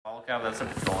Yeah, that's a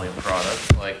petroleum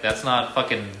product. Like, that's not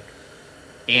fucking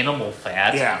animal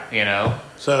fat. Yeah. You know?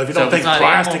 So if you don't think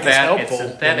plastic is helpful,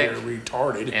 it's synthetic, then you're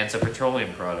retarded. and it's a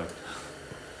petroleum product.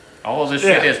 All of this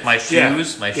shit is my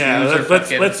shoes. My shoes are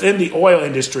fucking... Let's end the oil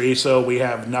industry so we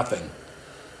have nothing.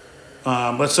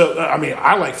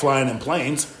 I like flying in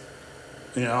planes.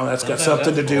 You know, that's got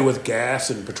something to do with gas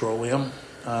and petroleum.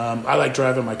 I like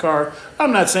driving my car.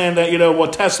 I'm not saying that,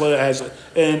 Tesla has,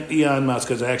 and Elon Musk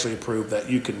has actually proved that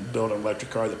you can build an electric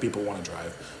car that people want to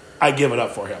drive. I give it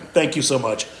up for him. Thank you so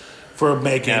much for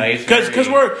making,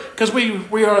 because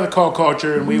we are the call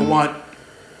culture and we want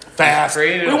fast.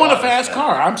 We want a fast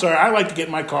car. I'm sorry. I like to get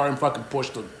in my car and fucking push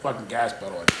the fucking gas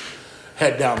pedal and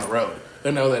head down the road. I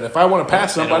know that if I want to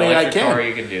pass somebody, I can. Car,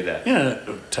 you can do that. Yeah,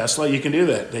 Tesla, you can do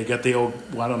that. They got the old,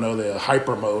 the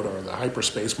hyper mode or the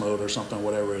hyperspace mode or something,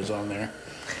 whatever is on there.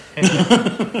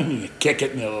 You kick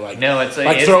it and it'll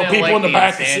throw people in the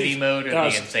back. The insanity mode or the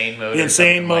insane mode. The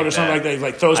insane mode or something like that.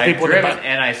 Like throws people in the back.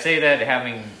 And I say that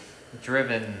having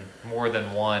driven more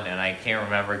than one, and I can't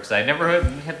remember because I never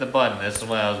hit the button. This is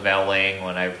when I was valeting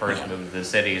when I first moved to the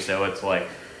city, so it's like,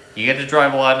 you get to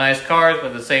drive a lot of nice cars, but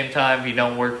at the same time, you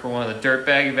don't work for one of the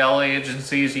dirtbag valet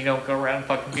agencies. You don't go around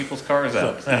fucking people's cars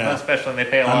up, especially when they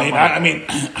pay a lot of money.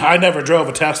 I never drove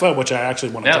a Tesla, which I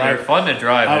actually want to drive. No, they're fun to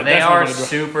drive, and they are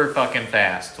super fucking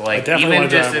fast. Like, even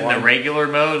just in the regular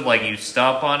mode, like you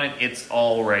stop on it, it's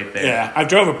all right there. Yeah, I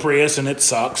drove a Prius, and it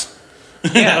sucks.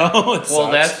 Yeah,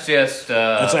 that's just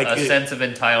a sense of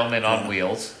entitlement on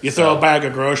wheels. You throw a bag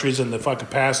of groceries in the fucking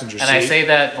passenger seat. And I say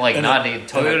that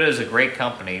Toyota is a great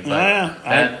company, but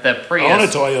that Prius... I own a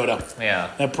Toyota. Yeah.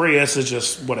 That Prius is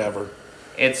just whatever.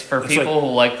 It's for people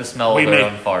who like the smell of their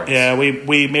own farts. Yeah,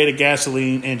 we made a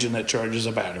gasoline engine that charges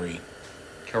a battery.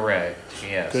 Correct.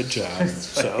 Yes. Good job.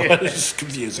 So it's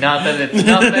confusing. Not that it's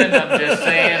nothing. I'm just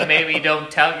saying, maybe don't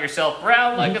tout yourself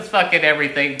around like it's fucking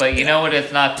everything. But you know what?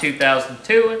 It's not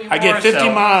 2002 anymore. I get 50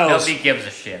 miles. Nobody gives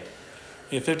a shit.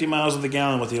 You get 50 miles of the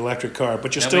gallon with the electric car,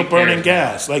 but you're still burning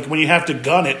gas. Like when you have to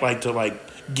gun it,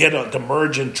 to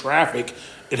merge in traffic,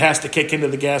 it has to kick into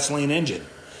the gasoline engine.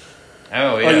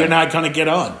 Oh yeah. Or you're not going to get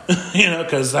on.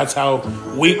 Because that's how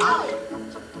weak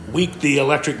the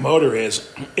electric motor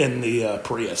is in the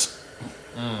Prius.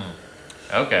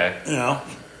 Okay.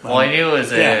 Well, I knew it was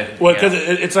because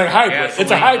it's a hybrid.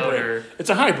 It's a hybrid. It's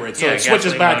a hybrid, so it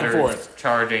switches back and forth.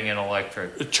 Charging an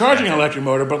electric. Charging an electric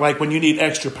motor, but like when you need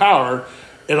extra power,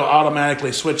 it'll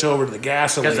automatically switch over to the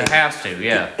gasoline. Because it has to,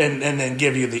 yeah. And then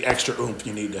give you the extra oomph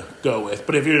you need to go with.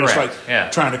 But if you're just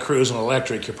trying to cruise an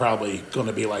electric, you're probably going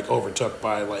to be overtook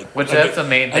by that's the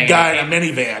main thing. A guy in a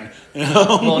minivan.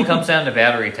 Well, it comes down to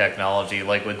battery technology,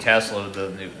 like with Tesla,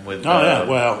 with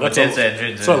its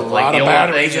engines. It's a lot of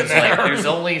batteries in there. There's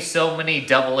only so many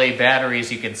AA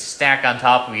batteries you can stack on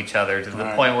top of each other to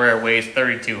the point where it weighs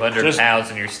 3,200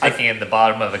 pounds and you're sticking in the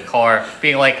bottom of the car,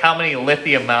 being like, how many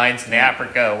lithium mines in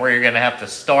Africa where you're going to have to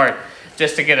start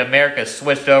just to get America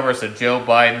switched over so Joe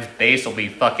Biden's base will be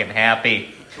fucking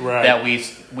happy that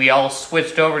we all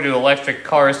switched over to electric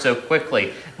cars so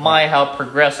quickly. My, how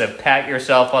progressive. Pat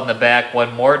yourself on the back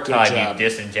one more time, you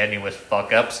disingenuous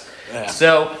fuck-ups. Yeah.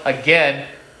 So, again,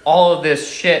 all of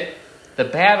this shit, the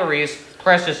batteries,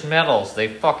 precious metals, they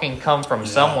fucking come from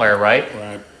somewhere, right?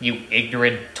 Right. You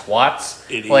ignorant twats.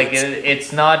 Idiots.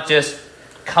 It's not just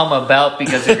come about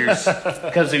because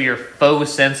of your faux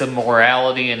sense of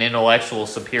morality and intellectual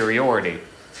superiority.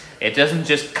 It doesn't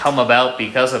just come about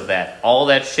because of that. All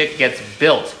that shit gets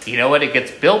built. You know what? It gets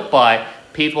built by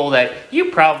people that you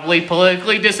probably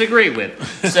politically disagree with.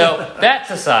 So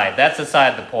that's aside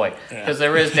the point. Because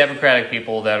there is Democratic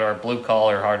people that are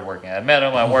blue-collar, hardworking. I met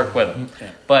them, I work with them.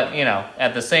 Yeah. But,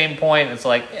 at the same point, it's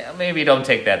like, maybe don't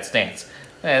take that stance.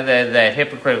 That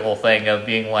hypocritical thing of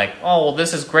being like, oh, well,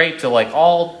 this is great to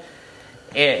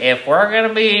if we're going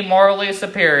to be morally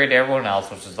superior to everyone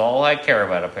else, which is all I care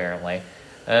about apparently,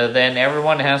 then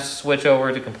everyone has to switch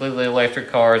over to completely electric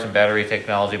cars and battery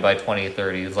technology by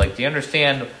 2030. It's like, do you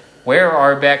understand where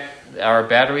our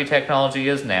battery technology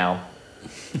is now?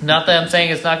 Not that I'm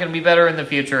saying it's not going to be better in the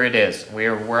future. It is.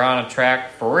 We're on a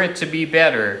track for it to be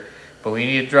better, but we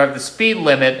need to drive the speed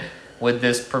limit with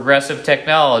this progressive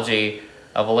technology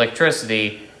of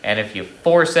electricity. And if you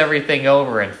force everything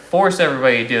over and force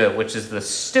everybody to do it, which is the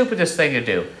stupidest thing to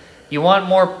do, you want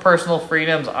more personal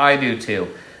freedoms? I do too.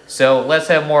 So let's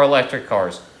have more electric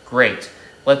cars. Great.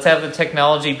 Let's have the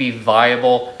technology be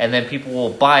viable, and then people will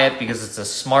buy it because it's a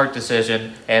smart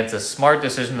decision, and it's a smart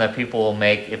decision that people will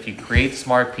make if you create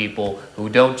smart people who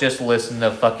don't just listen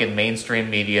to fucking mainstream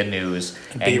media news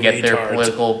and get their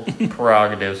political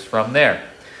prerogatives from there.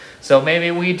 So maybe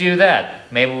we do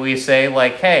that. Maybe we say,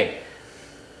 hey,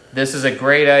 this is a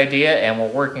great idea, and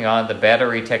we're working on it. The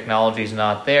battery technology's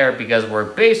not there because we're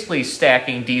basically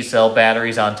stacking D-cell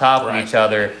batteries on top of each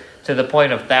other to the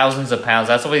point of thousands of pounds.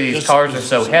 That's why these cars are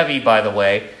so heavy, by the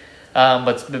way.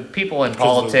 But the people in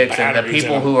politics and the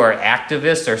people who are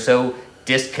activists are so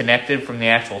disconnected from the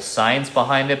actual science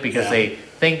behind it because they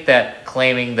think that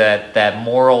claiming that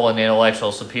moral and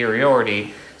intellectual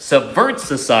superiority subverts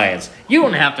the science. You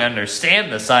don't have to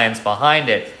understand the science behind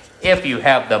it if you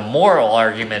have the moral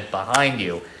argument behind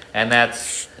you. And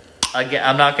that's, again,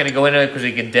 I'm not going to go into it because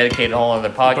we can dedicate a whole other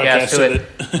podcast to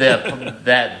it.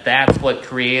 That's what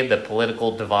created the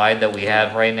political divide that we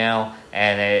have right now.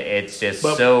 And it's just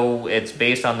it's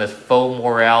based on this faux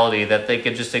morality that they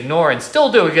could just ignore and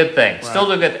still do a good thing. Right. Still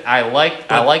do good. I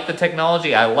like the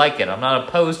technology. I like it. I'm not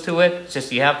opposed to it. It's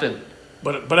just you have to.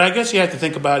 But I guess you have to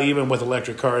think about even with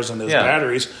electric cars and those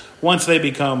batteries, once they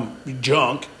become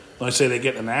junk, let's say they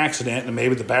get in an accident and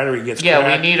maybe the battery gets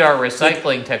cracked, we need our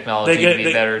recycling technology to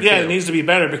be better too. Yeah, it needs to be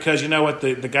better because you know what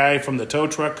the guy from the tow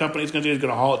truck company is going to do? He's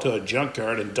going to haul it to a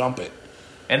junkyard and dump it.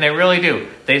 And they really do.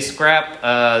 They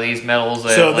scrap these metals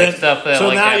and stuff that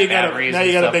now you got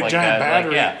a big giant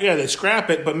battery. They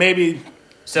scrap it, but maybe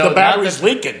the battery's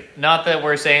leaking. Not that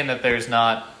we're saying that there's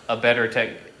not a better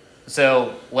tech.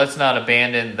 So let's not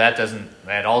abandon that.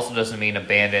 That also doesn't mean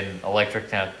abandon electric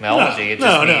technology. It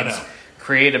just means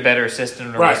create a better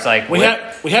system to recycle.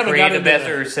 We haven't create a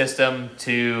better system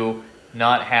to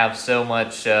not have so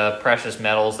much precious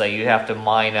metals that you have to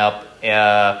mine up.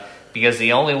 Because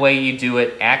the only way you do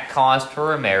it at cost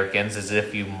for Americans is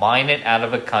if you mine it out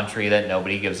of a country that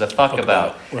nobody gives a fuck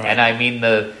about. Right. And I mean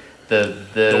the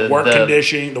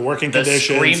working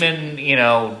conditions, screaming,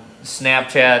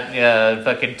 Snapchat,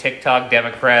 fucking TikTok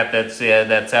Democrat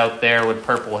that's out there with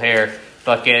purple hair,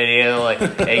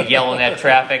 fucking yelling at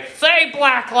traffic, say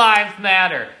Black Lives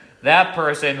Matter. That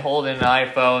person holding an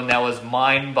iPhone that was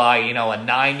mined by a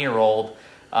 9-year-old.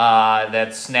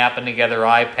 That's snapping together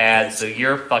iPads, so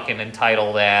you're fucking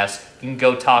entitled ass. You can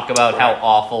go talk about how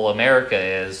awful America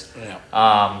is.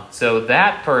 Yeah. So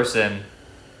that person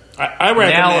I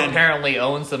recommend, now apparently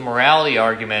owns the morality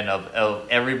argument of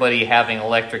everybody having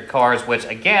electric cars, which,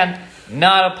 again,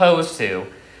 not opposed to.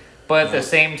 But at the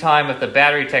same time, if the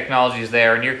battery technology is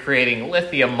there and you're creating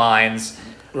lithium mines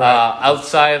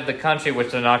outside of the country,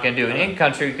 which they're not going to do in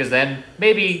country, because then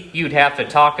maybe you'd have to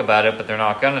talk about it, but they're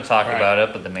not going to talk about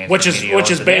it. But the mainstream media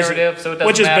owns the narrative, so it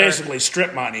doesn't matter. Basically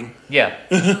strip mining. Yeah.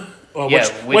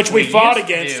 Which we fought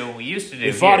against. We used to do.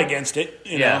 We fought against it.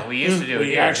 We used to do it.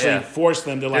 We actually forced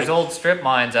them to. There's old strip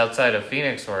mines outside of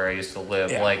Phoenix where I used to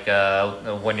live. Yeah. Like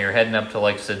when you're heading up to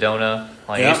Sedona.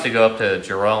 I used to go up to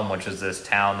Jerome, which is this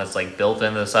town that's built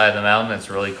into the side of the mountain. It's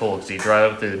really cool because you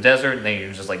drive up through the desert and then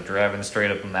you're just driving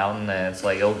straight up the mountain, and it's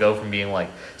it'll go from being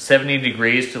 70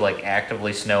 degrees to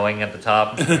actively snowing at the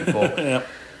top. It's pretty cool.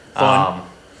 Fun.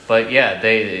 But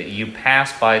you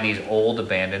pass by these old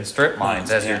abandoned strip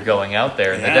mines as you're going out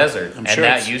there in the desert,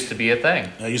 that used to be a thing.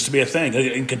 That used to be a thing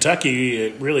in Kentucky.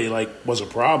 It really was a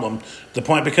problem. The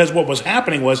point because what was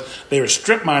happening was they were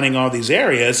strip mining all these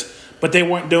areas, but they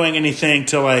weren't doing anything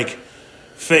to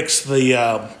fix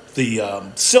the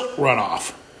silt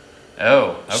runoff.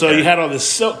 Oh, okay. So you had all this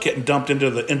silt getting dumped into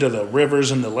the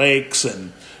rivers and the lakes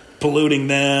and polluting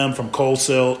them from coal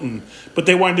silt, but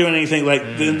they weren't doing anything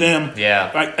them.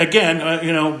 Yeah. Again,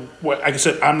 like I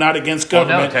said, I'm not against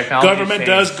government. Government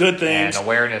does good things, and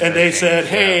awareness. And they said,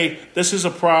 "Hey, this is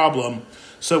a problem."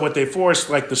 So what they forced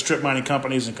the strip mining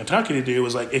companies in Kentucky to do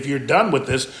was if you're done with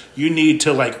this, you need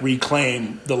to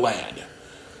reclaim the land.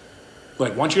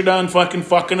 Once you're done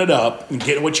fucking it up and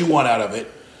getting what you want out of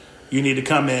it, you need to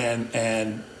come in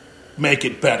and make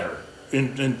it better.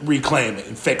 And reclaim it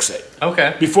and fix it.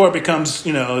 Okay. Before it becomes,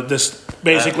 this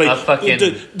basically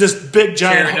this big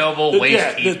giant Chernobyl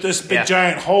waste heap. This big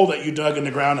giant hole that you dug in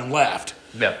the ground and left.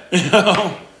 Yeah.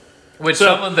 Which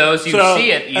some of those see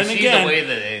it. You see the way that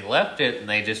they left it and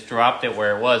they just dropped it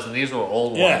where it was, and these were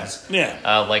old ones. Yeah.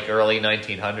 Early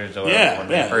 1900s or whatever when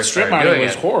they first started doing it. Strip mining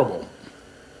was horrible.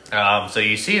 So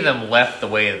you see them left the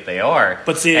way that they are,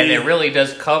 and it really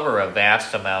does cover a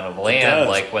vast amount of land.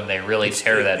 When they really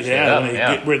tear that shit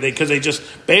up, because they just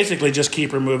basically just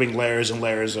keep removing layers and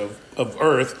layers of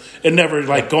earth, and never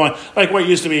going what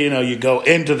used to be. You go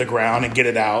into the ground and get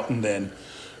it out, and then,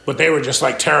 but they were just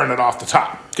tearing it off the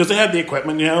top because they had the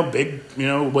equipment, big,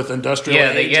 with industrial.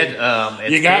 Yeah, they get.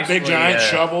 You got big giant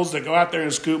shovels that go out there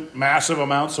and scoop massive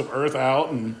amounts of earth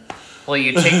out and. Well,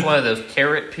 you take one of those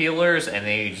carrot peelers and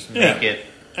then you just make it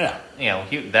Yeah.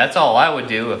 That's all I would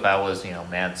do if I was,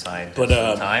 mad scientist at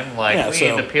the time. Like, we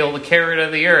need to peel the carrot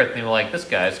of the earth. And you're like, this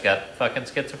guy's got fucking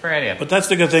schizophrenia. But that's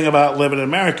the good thing about living in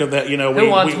America, that, who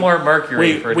wants more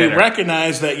mercury for dinner? We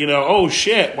recognize that, oh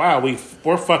shit, wow,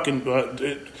 we're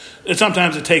fucking...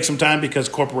 sometimes it takes some time because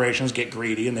corporations get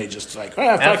greedy and they just like,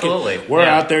 fuck Absolutely. it. We're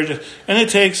out there. And it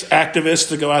takes activists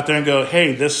to go out there and go,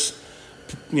 hey, this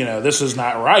is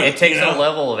not right. It takes a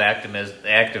level of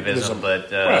activism,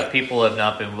 but people have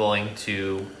not been willing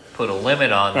to put a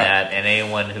limit on that, and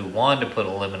anyone who wanted to put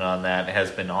a limit on that has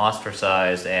been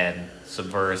ostracized and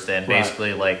subversed and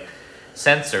basically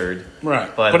censored.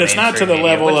 Right, but it's not to the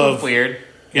level of... Which is weird.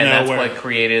 And that's what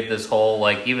created this whole,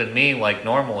 even me,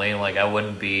 normally, I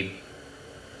wouldn't be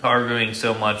arguing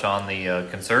so much on the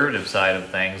conservative side of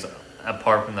things,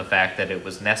 apart from the fact that it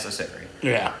was necessary.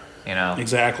 Yeah.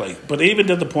 Exactly. But even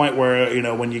to the point where,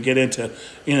 when you get into,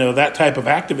 that type of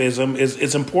activism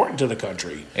it's important to the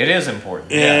country. It is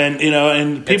important. And,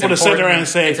 and people to sit there and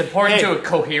say... It's important to a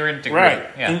coherent degree. Right.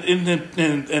 Yeah. And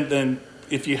then...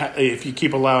 If you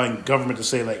keep allowing government to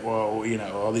say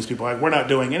all these people we're not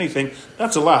doing anything,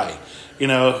 that's a lie.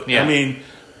 I mean,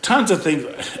 tons of things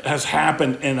has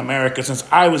happened in America since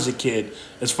I was a kid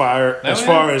as far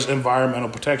as environmental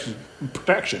protection.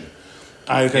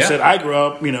 Like I said, I grew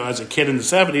up as a kid in the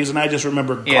 70s, and I just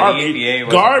remember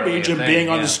garbage and being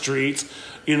on the streets.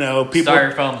 People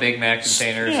styrofoam Big Mac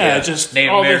containers. Just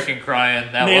Native American crying.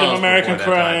 Native American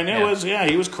crying. It was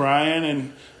he was crying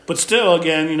and. But still,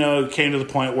 again, it came to the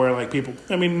point where, people...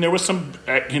 I mean, there was some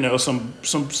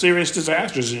serious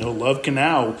disasters. Love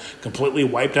Canal completely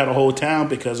wiped out a whole town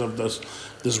because of this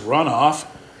runoff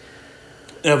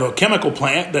of a chemical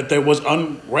plant that there was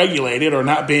unregulated or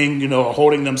not being,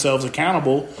 holding themselves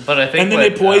accountable. But I think... And then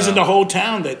they poisoned a whole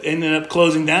town that ended up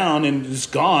closing down and is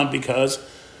gone because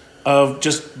of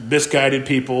just misguided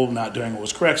people not doing what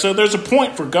was correct. So there's a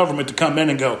point for government to come in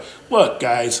and go, look,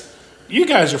 guys, you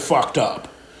guys are fucked up.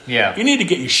 Yeah. You need to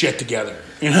get your shit together,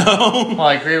 Well,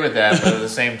 I agree with that, but at the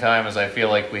same time, as I feel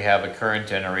like we have a current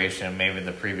generation, maybe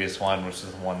the previous one, which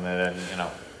is the one that,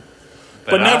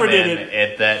 but never did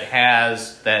it.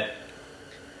 That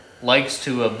likes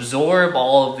to absorb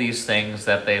all of these things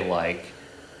that they like,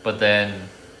 but then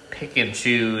pick and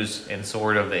choose in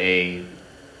sort of a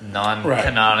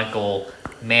non-canonical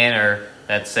manner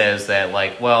that says that,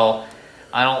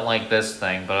 I don't like this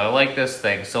thing, but I like this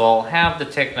thing. So I'll have the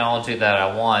technology that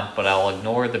I want, but I'll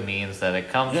ignore the means that it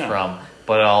comes from.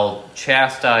 But I'll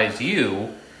chastise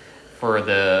you for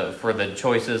the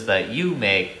choices that you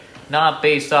make, not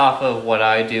based off of what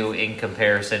I do in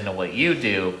comparison to what you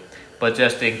do, but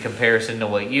just in comparison to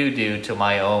what you do to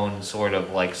my own sort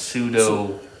of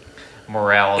pseudo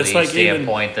morality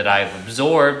standpoint that I've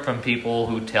absorbed from people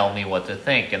who tell me what to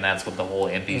think. And that's what the whole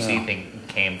NPC thing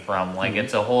came from.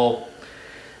 It's a whole...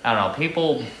 I don't know,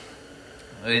 people...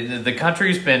 The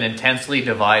country's been intensely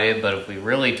divided, but if we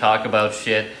really talk about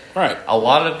shit... Right. A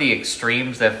lot of the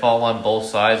extremes that fall on both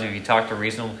sides, if you talk to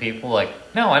reasonable people,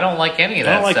 no, I don't like any of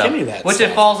that stuff. I don't like any of that Which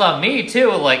stuff. It falls on me, too.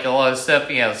 A lot of stuff,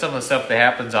 some of the stuff that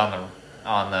happens on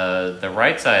the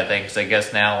right side of things. I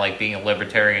guess now, being a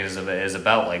libertarian is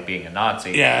about, being a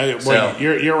Nazi. Yeah, well,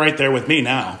 you're right there with me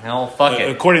now. No, fuck it.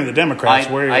 According to the Democrats,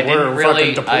 we're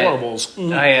fucking deplorables.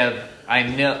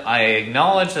 I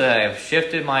acknowledge that I have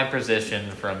shifted my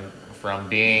position from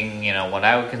being, what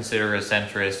I would consider a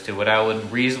centrist to what I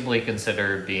would reasonably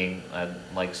consider being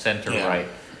center right.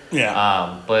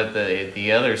 Yeah. But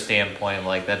the other standpoint,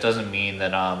 that doesn't mean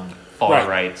that I'm far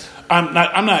right. I'm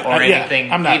not, or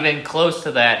anything even close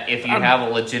to that. If you have a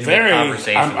legitimate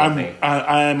conversation with me,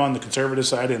 I am on the conservative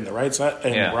side and the right side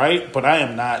and right, but I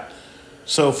am not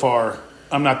so far.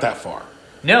 I'm not that far.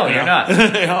 No, you're not. No,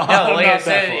 like I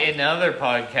said in other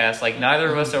podcasts, neither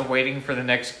of us are waiting for the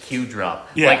next Q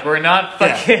drop. Yeah. We're not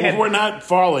fucking... Yeah. We're not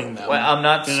following them. Well, I'm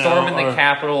not storming the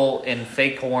Capitol in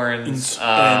fake horns.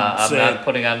 I'm not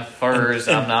putting on furs.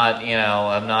 I'm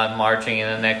not marching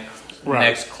in the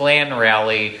next Klan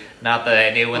rally. Not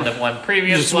that I knew when the one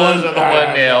previous was or the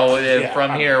one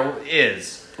from here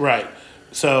is. Right.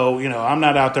 So, I'm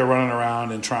not out there running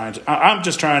around and trying to... I'm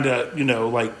just trying to,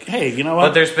 hey, you know what?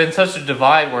 But there's been such a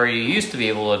divide where you used to be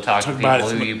able to talk to people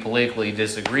who you politically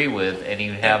disagree with, and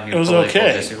you have your political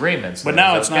disagreements. But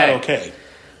now it's not okay.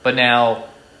 But now,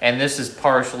 and this is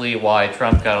partially why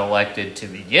Trump got elected to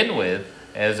begin with,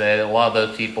 as a lot of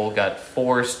those people got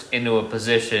forced into a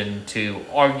position to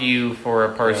argue for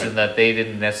a person that they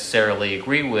didn't necessarily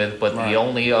agree with, but the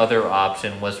only other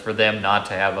option was for them not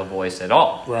to have a voice at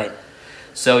all. Right.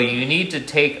 So you need to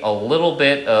take a little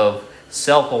bit of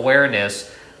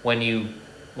self-awareness when you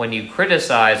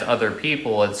criticize other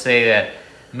people and say that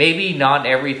maybe not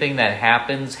everything that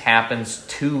happens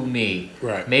to me.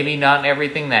 Right. Maybe not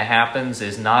everything that happens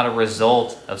is not a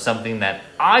result of something that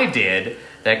I did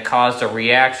that caused a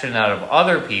reaction out of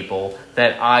other people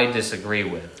that I disagree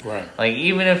with. Right. Like,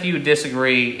 even if you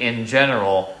disagree in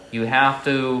general, you have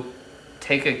to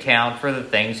take account for the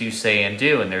things you say and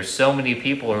do. And there's so many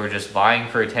people who are just vying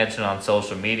for attention on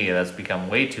social media that's become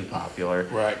way too popular.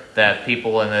 Right. That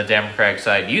people in the Democratic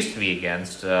side used to be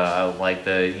against, like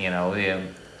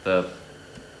the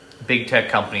big tech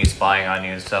companies spying on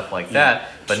you and stuff like that.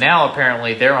 But now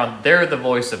apparently they're the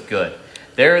voice of good.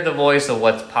 They're the voice of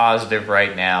what's positive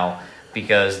right now,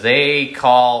 because they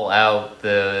call out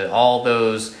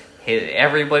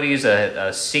everybody's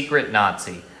a secret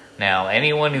Nazi. Now,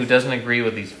 anyone who doesn't agree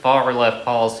with these far left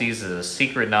policies is a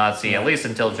secret Nazi, at least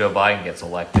until Joe Biden gets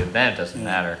elected. Then it doesn't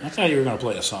matter. I thought you were going to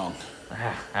play a song.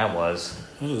 I was.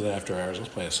 This is after hours. Let's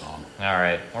play a song. All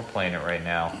right, we're playing it right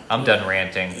now. I'm done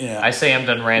ranting. Yeah. I say I'm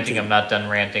done ranting. I'm not done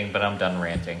ranting, but I'm done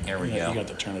ranting. Here we go. You got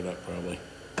to turn it up, probably.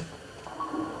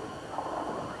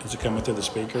 Is it coming through the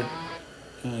speaker?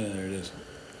 Oh, yeah, there it is.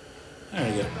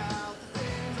 There you go.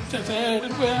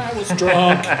 I was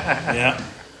drunk. Yeah.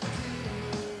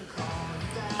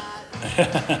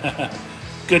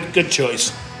 Good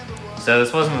choice. So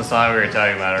this wasn't the song we were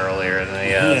talking about earlier.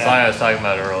 The song I was talking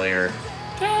about earlier.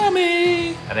 Tommy.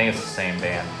 I think it's the same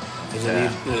band. Is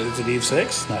it Eve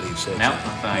 6? Not Eve 6. No,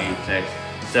 it's not Eve 6.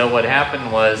 So what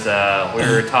happened was we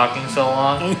were talking so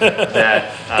long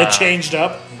that it changed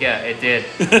up. Yeah, it did.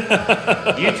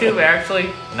 YouTube actually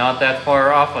not that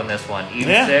far off on this one. Eve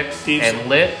 6 and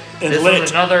Lit. This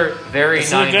was another very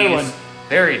 90s.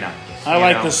 Very 90s. I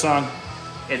like this song.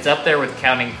 It's up there with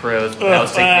Counting Crows.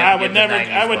 I would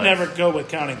never go with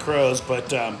Counting Crows,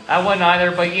 but I wouldn't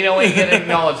either. But you know what? You got to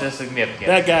acknowledge the significance.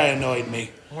 That guy annoyed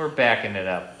me. We're backing it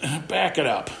up. Back it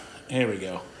up. Here we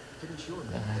go.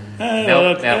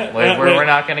 Nope. We're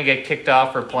not going to get kicked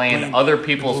off for playing other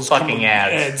people's fucking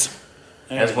ads.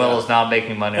 As well as not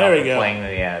making money off of playing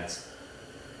the ads.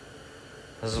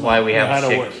 This is why we have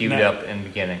shit queued up in the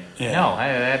beginning. Yeah. No,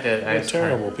 we're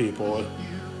terrible people.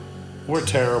 We're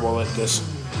terrible at this.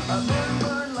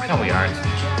 No, we aren't.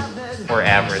 We're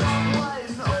average.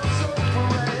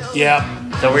 Yeah.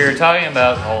 So we were talking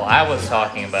about, I was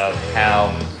talking about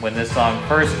how when this song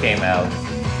first came out,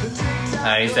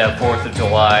 I used to have 4th of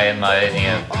July in my,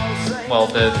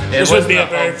 this would be a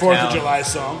very 4th of July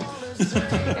song.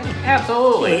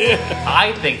 Absolutely. Yeah.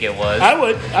 I think it was. I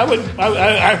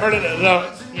heard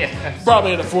it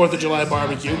probably at a 4th of July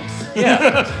barbecue.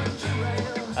 Yeah.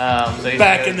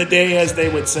 Back in the day, as they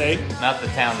would say. Not the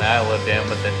town that I lived in,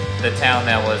 but the town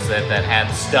that had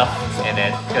stuff in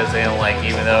it. Because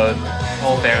even though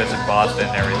whole family was in Boston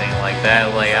and everything like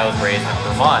that, I was raised in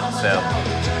Vermont, so.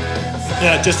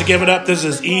 Yeah, just to give it up, this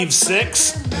is Eve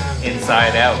 6.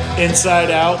 Inside Out. Inside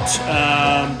Out.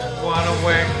 Wanna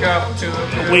wake up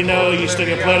to we know you still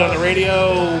get played on the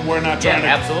radio. We're not trying to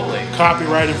absolutely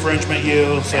copyright infringement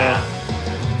you. So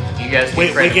you guys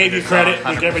we gave you credit.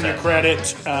 We're giving you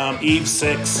credit. Eve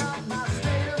 6.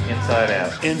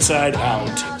 Inside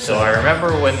Out. So I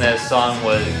remember when this song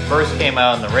first came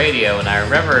out on the radio, and I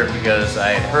remember it because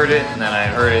I had heard it, and then I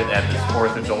heard it at this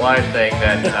 4th of July thing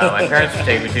that my parents would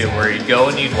take me to, where you'd go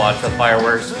and you'd watch the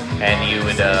fireworks, and you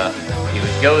would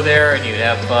go there and you'd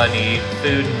have fun, you eat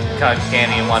food, cotton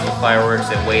candy, and watch the fireworks,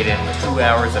 and wait in 2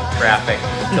 hours of traffic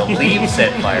to leave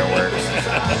said fireworks,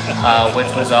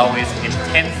 which was always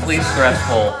intensely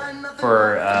stressful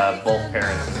for both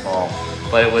parents involved.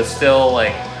 But it was still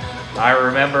I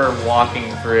remember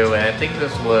walking through, and I think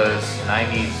this was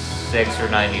 96 or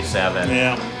 97.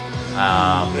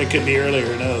 Yeah. It could be earlier,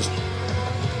 who knows.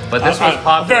 But this was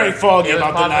popular. Very foggy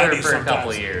about the 90s for sometimes. A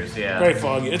couple of years, yeah. Very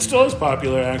foggy. It still is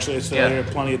popular, actually. It's still here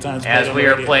plenty of times. As we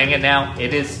are playing it now,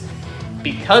 it is,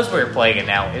 because we're playing it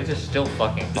now, it is still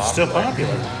fucking popular. It's still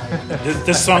popular.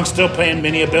 this song's still paying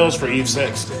many a bills for Eve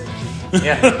 6.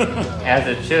 Yeah, as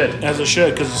it should. As it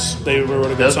should, because they wrote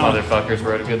a good song. Those motherfuckers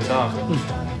wrote a good song.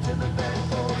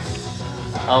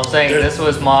 I'm saying this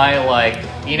was my,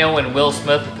 when Will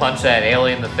Smith punched that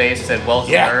alien in the face and said,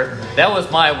 "Welcome to Earth," that was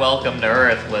my welcome to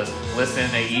Earth, was listening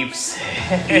to Eve 6.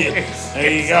 There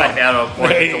you go. Out on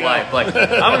 4th of July.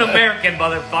 I'm an American,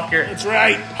 motherfucker. That's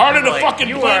right. Heart in a fucking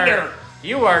blender.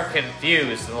 You are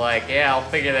confused. I'll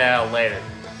figure that out later.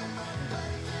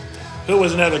 Who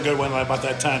was another good one about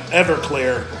that time?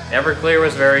 Everclear. Everclear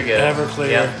was very good. Everclear.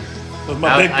 Yep. With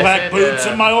my big black boots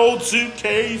and my old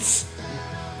suitcase.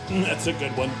 That's a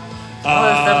good one. All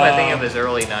that stuff I think of is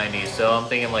early 90s, so I'm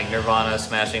thinking Nirvana,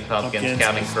 Smashing Pumpkins,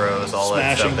 Counting Crows, all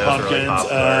that stuff that was really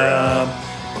popular.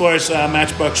 Of course,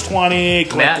 Matchbox 20,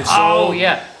 Collective Soul. Oh,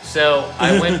 yeah. So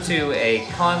I went to a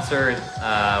concert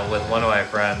with one of my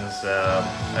friends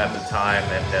at the time,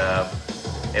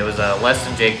 and it was a Less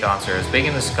Than Jake concert. It was big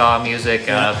into ska music.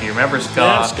 If you remember ska,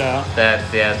 Yeah, ska.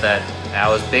 that I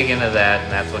was big into that,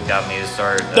 and that's what got me to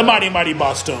start. The Mighty Mighty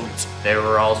Bosstones. They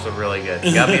were also really good.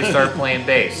 Got me to start playing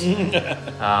bass.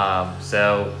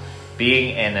 So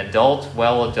being an adult,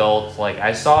 like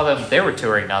I saw them, they were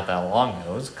touring not that long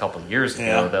ago. It was a couple of years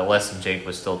ago that Less Than Jake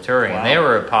was still touring, and they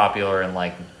were popular in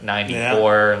like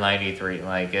 94, 93,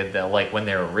 like when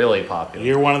they were really popular.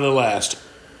 You're one of the last.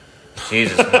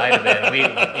 Jesus, might have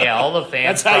been. All the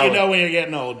fans. That's how you know when you're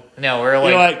getting old. No, we're like,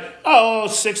 you're like, oh,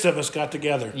 6 of us got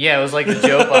together. Yeah, it was like the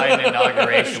Joe Biden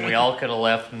inauguration. We all could have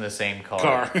left in the same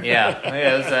car. Yeah,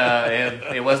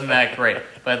 it wasn't that great,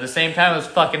 but at the same time, it was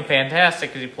fucking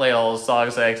fantastic because he played all the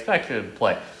songs I expected him to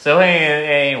play. So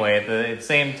anyway, at the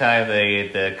same time,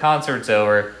 the concert's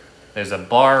over. There's a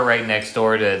bar right next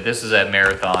door to. This is at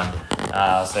Marathon.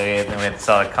 So we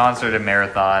saw a concert at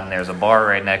Marathon. There's a bar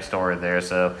right next door there.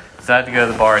 So decided to go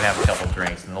to the bar and have a couple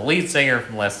drinks. And the lead singer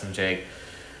from Less Than Jake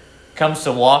comes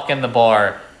to walk in the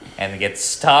bar and gets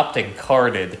stopped and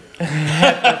carted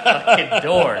at the fucking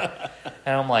door.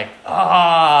 And I'm like,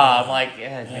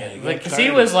 because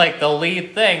he was like the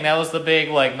lead thing. That was the big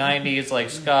like 90s like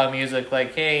ska music.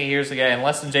 Like, hey, here's the guy. And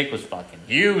Less Than Jake was fucking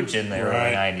huge in the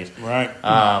early 90s. Right.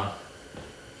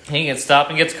 He gets stopped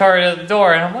and gets carted at the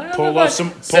door, and I'm like, pull up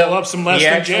some Less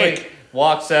Than Jake.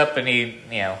 Walks up and he,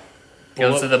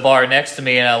 goes to the bar next to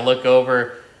me, and I look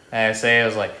over and I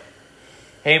was like,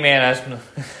 "Hey man,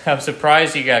 I'm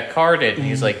surprised you got carded." And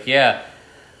he's like, "Yeah,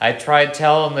 I tried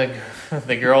telling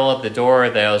the girl at the door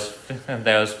that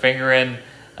I was fingering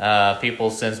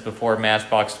people since before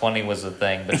Matchbox 20 was a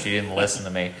thing, but she didn't listen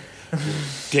to me."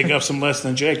 Dig up some Less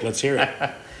Than Jake. Let's hear it.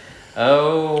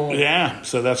 Oh yeah,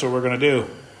 so that's what we're gonna do.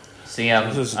 See,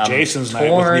 I'm Jason's torn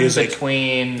night with music.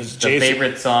 between the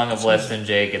favorite song of Less Than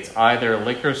Jake. It's either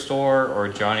Liquor Store or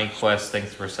Johnny Quest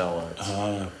Thinks We're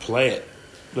Sellouts. Play it.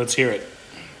 Let's hear it.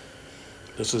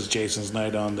 This is Jason's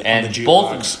night on the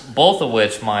jukebox. Both of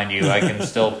which, mind you, I can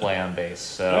still play on bass.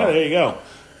 So there you go.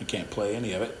 You can't play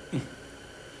any of it.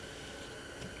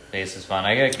 Bass is fun.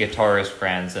 I got guitarist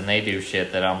friends, and they do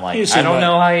shit that I'm like, I don't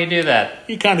know how you do that.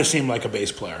 You kind of seem like a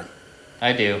bass player.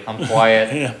 I do. I'm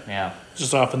quiet. Yeah.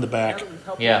 Just off in the back.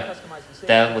 Yeah.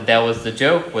 That was the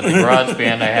joke with the garage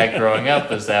band I had growing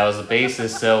up, was that I was a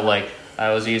bassist, so like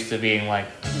I was used to being like,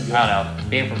 I don't know,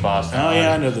 being from Boston. Oh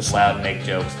yeah, I know this song. Loud and make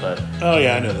jokes, but oh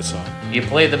yeah, I know this song. You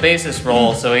play the bassist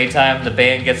role, so anytime the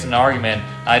band gets in an argument,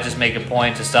 I just make a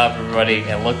point to stop everybody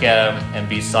and look at them and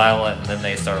be silent, and then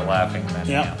they start laughing. And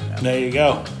then, there you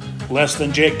go. Less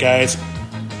Than Jake, guys.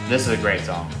 This is a great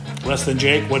song. Less Than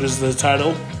Jake. What is the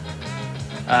title?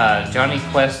 Johnny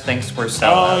Quest Thinks We're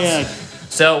Sellouts. Oh yeah.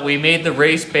 So we made the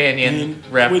Race Banyan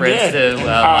reference to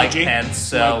Mike Pence.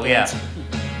 So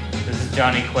This is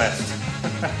Johnny Quest.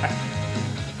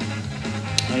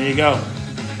 There you go.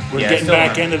 We're getting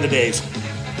back into the days.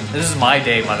 This is my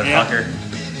day, motherfucker.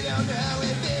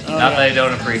 Not that I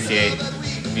don't appreciate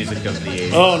music of the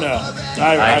 80s. Oh no,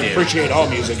 I appreciate all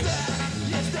music.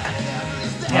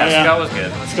 Yeah, ska was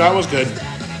good. Ska was good.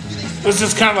 This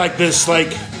is kind of like this,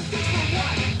 like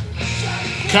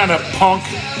kind of punk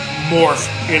morph,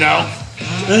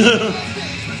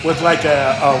 with like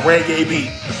a reggae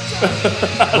beat.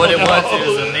 What it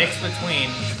was a mix between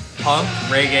punk,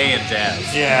 reggae, and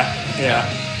jazz. Yeah.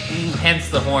 Hence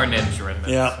the horn instrument.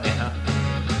 Yeah.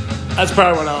 That's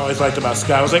probably what I always liked about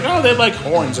ska. I was like, oh, they have like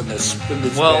horns in this.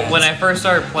 Well, bands. when I first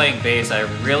started playing bass, I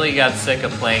really got sick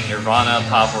of playing Nirvana,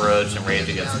 Papa Roach, and Rage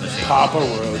Against the Machine. Papa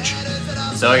Roach.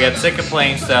 So I got sick of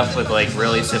playing stuff with like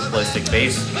really simplistic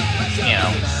bass,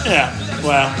 Yeah,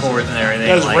 well, chords and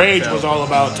everything. Because Rage was all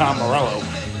about Tom Morello.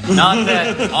 Not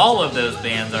that all of those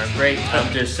bands aren't great.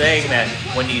 I'm just saying that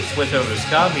when you switch over to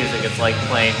ska music, it's like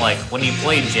playing, like, when you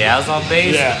play jazz on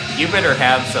bass, you better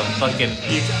have some fucking...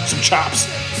 Some chops.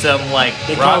 Some, like,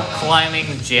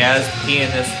 rock-climbing jazz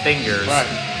pianist fingers.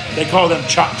 Right. They call them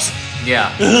chops.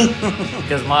 Yeah.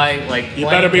 Because my, like... You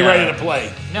better be ready to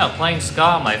play. No, playing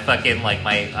ska, my fucking, like,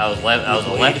 I was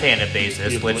a left-handed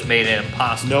bassist, which made it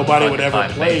impossible. Nobody would ever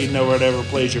play. No one ever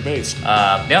plays your bass.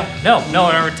 No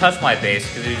one ever touched my bass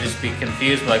because you'd just be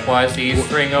confused, like, why is the E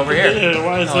string over here? Yeah,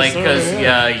 why is this over here?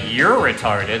 Because you're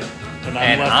retarded and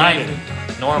I'm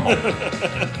normal.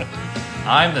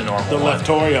 I'm the normal one. The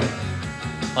leftorium.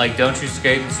 Like, don't you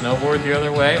skate and snowboard the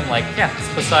other way? I'm like, yeah,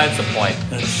 it's besides the point.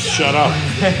 Shut up.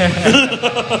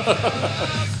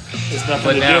 It's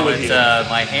nothing to do with you.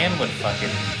 My hand would fucking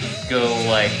go,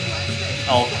 like,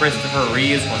 all Christopher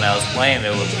Reeves when I was playing. It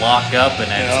would lock up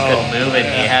and I just couldn't move it.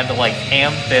 And you had to like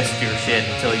ham fist your shit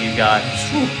until you got.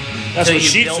 That's what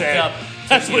she said.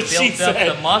 That's what she said. Built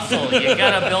up the muscle. You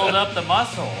gotta build up the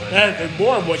muscle. That's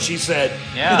more of what she said.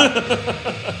 Yeah.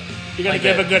 You're gonna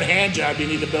give a good hand job. You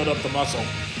need to build up the muscle.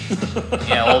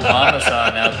 Yeah, old Mama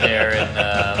San out there in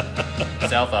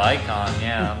south of Icon.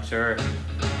 Yeah, I'm sure.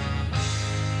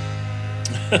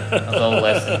 A little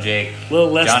less than Jake. A little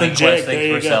less Johnny than Jake. Quest,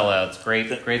 thanks for sellouts.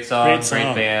 Great song,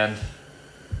 great band.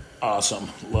 Awesome.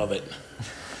 Love it.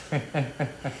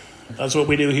 That's what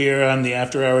we do here on the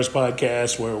After Hours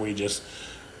podcast, where we just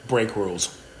break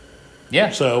rules.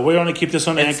 Yeah. So we're going to keep this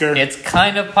on Anchor. It's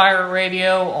kind of pirate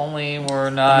radio, only we're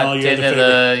not into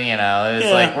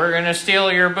it's like, we're going to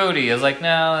steal your booty. It's like,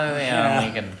 no,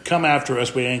 we can... Come after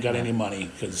us. We ain't got any money,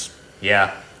 because...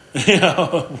 Yeah.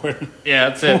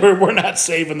 That's it. We're not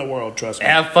saving the world, trust me.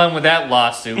 Have fun with that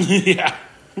lawsuit. Yeah.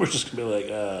 We're just going to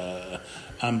be like,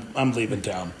 I'm leaving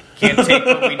town. Can't take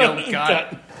what we don't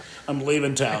got. I'm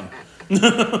leaving town.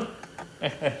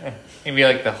 It'd be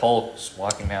like the Hulk just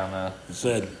walking down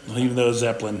Said, even though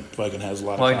Zeppelin fucking has a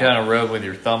lot of walking clout. down a road with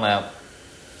your thumb out.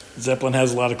 Zeppelin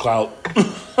has a lot of clout.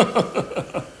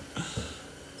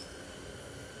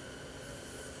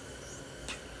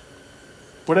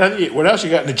 What else you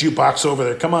got in the jukebox over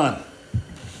there? Come on.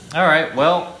 All right,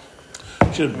 well,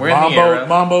 we're in the era.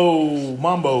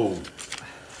 Mambo.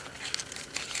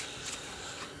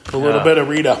 A little bit of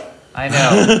Rita. I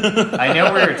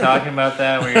know we were talking about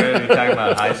that. We were going to be talking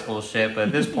about high school shit, but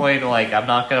at this point, like, I'm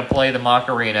not going to play the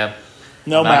Macarena.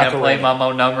 No I'm not Macarena. going to play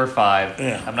Mambo number 5.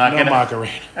 Yeah, I'm not no going to.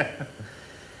 Macarena.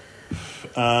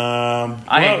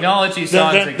 I acknowledge these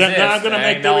songs exist. Then I'm going to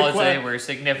make the request. They were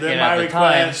significant at the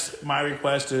time. My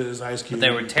request is Ice Cube. But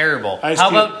they were terrible. Ice How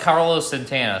Cube. about Carlos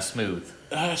Santana, Smooth?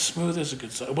 Smooth is a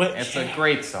good song. It's a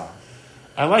great song.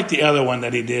 I like the other one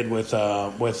that he did with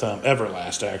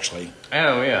Everlast, actually.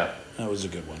 Oh, yeah. That was a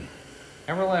good one.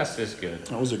 Everlast is good.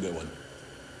 That was a good one.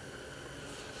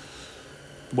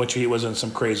 Which he was in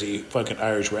some crazy fucking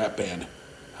Irish rap band,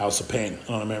 House of Pain. I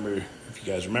don't remember if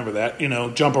you guys remember that.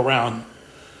 Jump Around.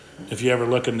 If you ever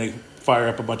looking to fire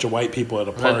up a bunch of white people at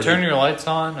a party. Turn Your Lights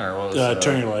On? Or what was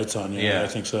Turn Your Lights On, yeah. I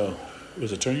think so.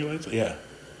 Was it Turn Your Lights On? Yeah.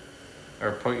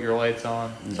 Or Put Your Lights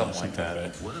On? Something like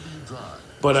that.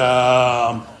 But,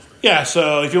 yeah,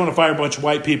 so if you want to fire a bunch of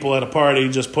white people at a party,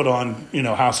 just put on,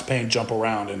 House of Pain, Jump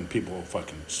Around, and people will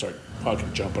fucking start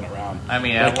fucking jumping around. I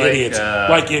mean, like idiots.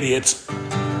 Like idiots.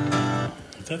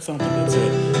 Is that something? That's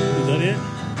it. Is that it?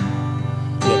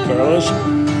 Is that Carlos?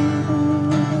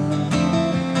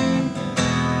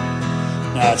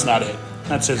 Nah, that's not it.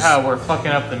 That's his. We're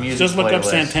fucking up the music Just look up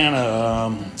playlist.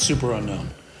 Santana, Super Unknown.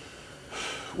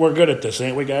 We're good at this,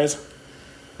 ain't we, guys?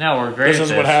 No, we're great. This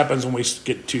is what happens when we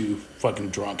get too fucking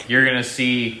drunk. You're gonna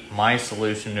see my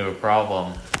solution to a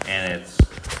problem, and it's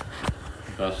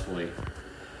thusly.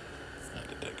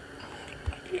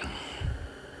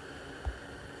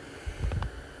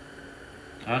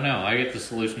 Oh no, I get the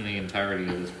solution to the entirety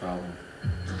of this problem.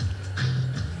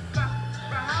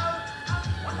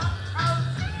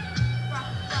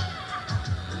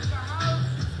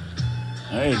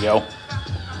 There you go.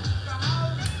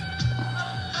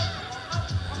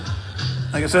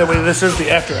 Like I said, this is the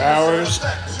After Hours.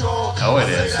 Oh, it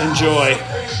is. Enjoy.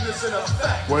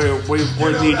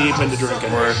 We're knee deep into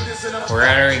drinking. We're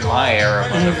entering my era,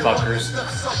 motherfuckers.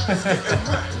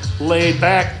 Laid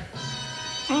back.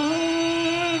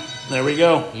 There we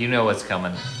go. You know what's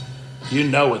coming. You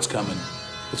know what's coming.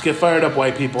 Let's get fired up,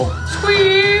 white people.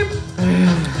 Squeep!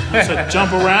 So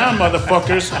jump around,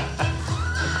 motherfuckers.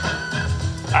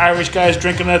 Irish guys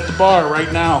drinking at the bar right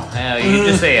now. Yeah, you can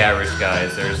just say Irish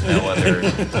guys. There's no other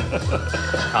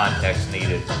context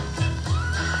needed.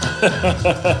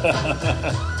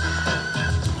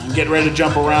 Get ready to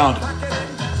jump around.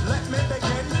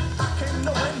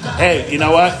 Hey, you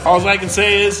know what? All I can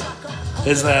say is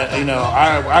that,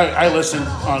 I listen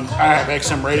on, I have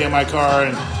XM radio in my car,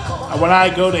 and when I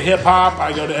go to hip hop,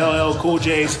 I go to LL Cool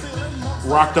J's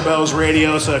Rock the Bells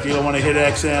radio. So if you want to hit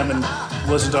XM and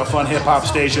listen to a fun hip hop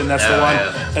station, that's the one.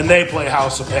 Yeah. And they play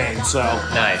House of Pain, so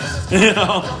Nice.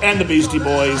 And the Beastie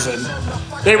Boys, and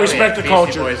they respect the Beastie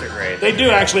culture. Boys are great. They do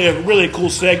actually have a really cool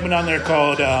segment on there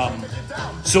called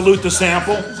Salute the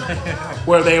Sample,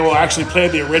 where they will actually play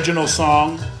the original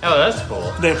song. Oh, that's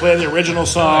cool. They play the original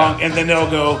song, and then they'll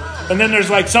go, and then there's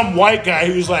like some white guy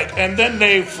who's like, and then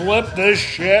they flip this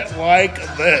shit like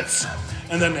this.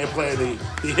 And then they play the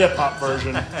hip-hop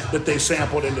version that they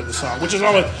sampled into the song, which is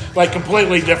always like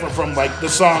completely different from like the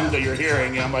song that you're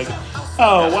hearing. And I'm like,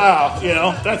 oh, wow,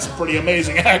 that's pretty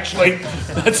amazing, actually,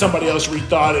 that somebody else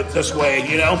rethought it this way,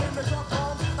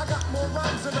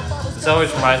 This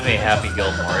always reminds me of Happy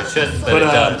Gilmore. It shouldn't, but it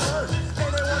does.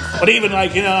 But even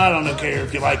like, I don't care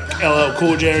if you like LL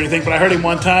Cool J or anything, but I heard him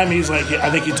one time, he's like,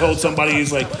 I think he told somebody,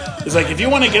 he's like, if you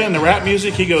want to get into rap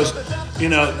music, he goes, you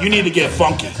need to get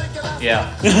funky.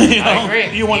 Yeah. I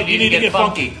agree. You need to get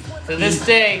funky. To this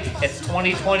day, it's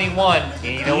 2021, and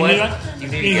you know what? You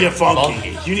need to get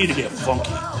funky. You need to get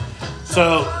funky.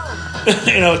 So,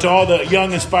 to all the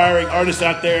young, aspiring artists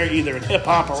out there, either in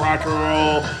hip-hop or rock and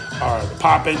roll or the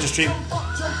pop industry,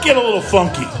 get a little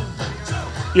funky.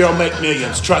 You'll make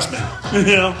millions, trust me.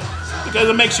 Because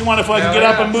it makes you want to fucking get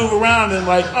up and move around and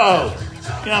like, how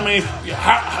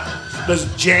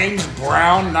does James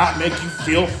Brown not make you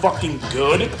feel fucking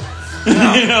good?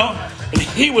 No. And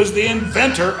he was the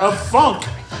inventor of funk.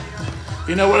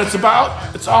 You know what it's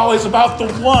about? It's always about the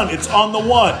one. It's on the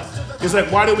one. It's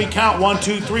like, why do we count 1,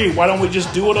 2, 3? Why don't we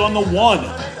just do it on the one?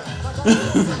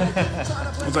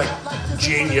 It's like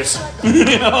genius.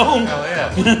 Oh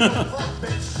yeah.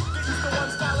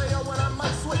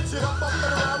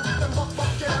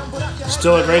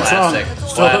 Still a great Classic. song.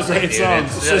 Still a great Dude. song.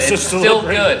 It's still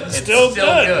good. It's still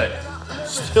good.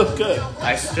 Still good.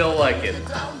 I still like it.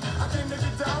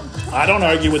 I don't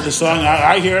argue with the song.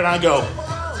 I hear it and I go,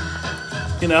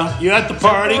 you're at the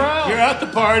party. You're at the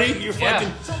party. You're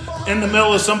fucking in the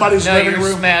middle of somebody's living room.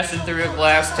 You're smashing through a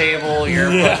glass table.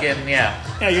 You're fucking,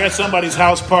 Yeah, you're at somebody's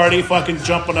house party, fucking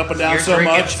jumping up and down you're so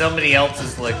drinking much. Somebody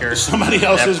else's liquor. Somebody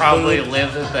else's that probably booze.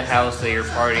 lives at the house that you're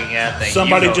partying at. That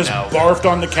Somebody you don't just know. barfed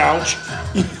on the couch.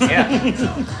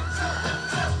 Yeah.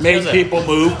 Made people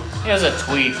move. He has a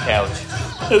tweed couch.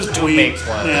 It was tweed. Makes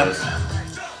one of those.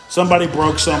 Somebody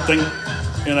broke something,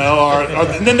 or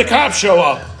and then the cops show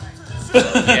up.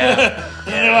 Yeah.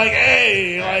 And they're like,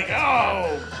 hey,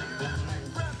 oh,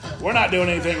 we're not doing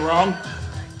anything wrong.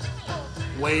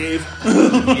 Wave.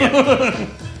 Yeah.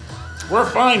 We're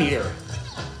fine here.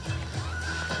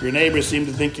 Your neighbors seem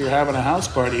to think you're having a house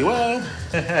party. Well,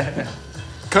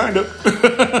 kind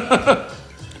of.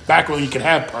 Back when you could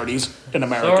have parties in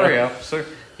America. Sorry.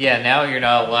 Yeah, now you're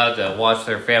not allowed to watch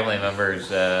their family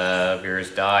members of yours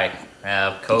die.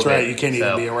 COVID. That's right. You can't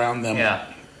even be around them. Yeah.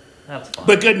 That's fine.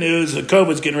 But good news,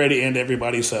 COVID's getting ready to end,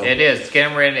 everybody. So it is. It's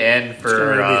getting ready to end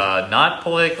for not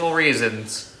political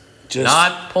reasons. Just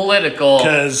not political.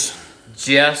 Because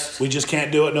just we just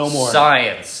can't do it no more.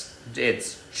 Science.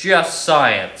 It's just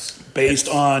science. Based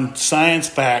on science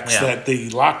facts that the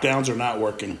lockdowns are not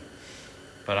working.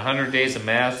 But 100 days of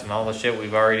masks and all the shit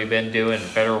we've already been doing,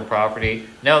 federal property.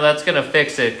 No, that's going to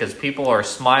fix it because people are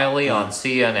smiley on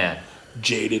CNN.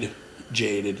 Jaded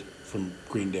from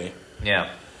Green Day. Yeah.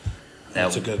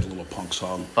 That's a good little punk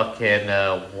song. Fucking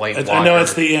White Walker. I know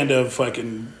it's the end of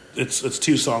fucking... It's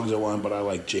two songs in one, but I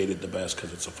like Jaded the best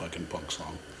because it's a fucking punk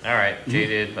song. All right.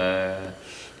 Jaded...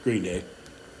 Green Day.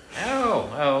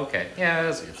 Oh, okay. Yeah,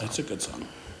 that's a good song. That's a good song.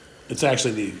 It's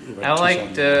actually the... I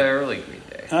liked early Green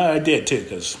Day. I did too,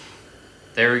 because...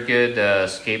 Very good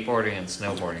skateboarding and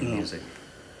snowboarding music.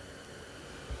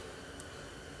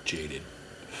 Jaded.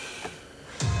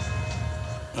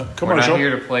 Commercial. We're not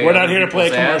here to play. We're not here to play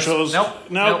commercials. Nope.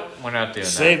 We're not doing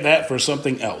that. Save that for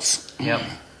something else. Yep.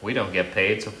 We don't get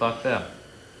paid, so fuck them.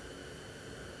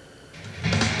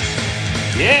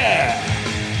 Yeah.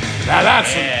 Now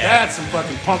that's some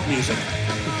fucking punk music.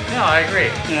 No, I agree.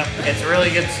 Yeah. It's really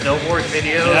good snowboard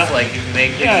videos. Yeah. Like you can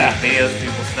make videos of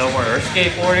people snowboard or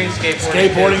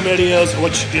skateboarding videos,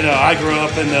 which I grew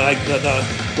up in the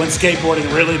when skateboarding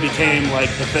really became like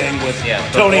the thing with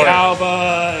Tony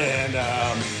Alva and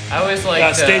I always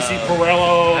like Stacy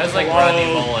Perello. I was like Rodney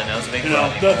Mullen. I was a big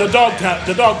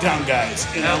the Dogtown guys.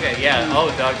 Okay, yeah.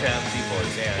 Dogtown people.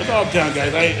 Yeah. The Dogtown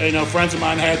guys. I friends of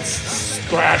mine had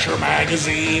Thrasher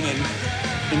magazine,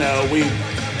 and we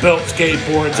built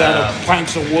skateboards out of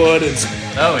planks of wood and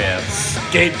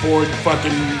skateboard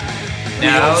fucking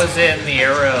Now, I was in the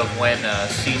era of when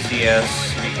CCS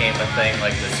became a thing,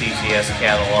 like the CCS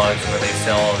catalogs where they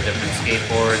sell all the different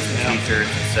skateboards and t-shirts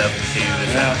and stuff and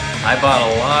shoes. Yeah. I bought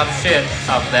a lot of shit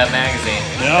off that magazine.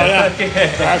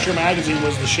 Thrasher magazine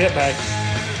was the shit back.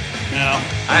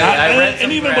 I read some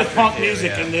and even with punk too,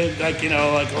 music, and like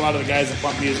a lot of the guys in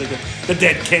punk music, the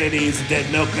Dead Kennedys, the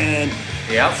Dead Milkmen,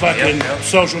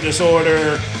 Social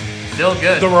Disorder, still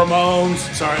good. The Ramones.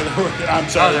 Sorry, I'm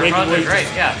sorry. The Ramones are great.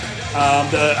 Yeah.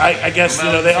 I guess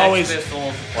they always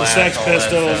Pistols, the Sex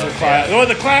Pistols, the Clash. Well,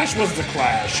 the Clash was the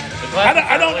Clash.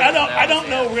 I don't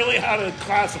know really how to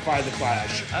classify the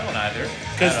Clash. I don't either.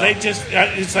 Because they just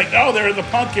it's like they're the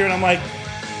punk era, and I'm like,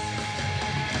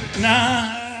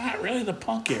 nah. Really the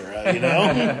punk era,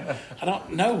 I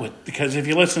don't know it because if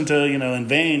you listen to In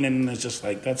Vain, and it's just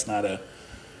like it's not a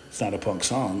punk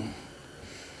song.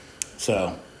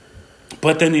 So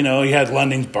But then, you know, you had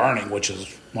London's Burning, which is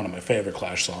one of my favorite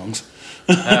Clash songs.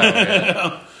 Oh,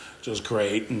 yeah. Which was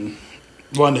great. And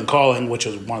London Calling, which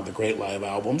is one of the great live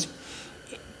albums.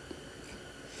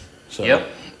 So, Yep.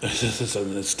 This is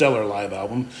a stellar live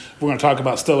album. We're going to talk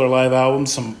about stellar live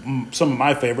albums. Some of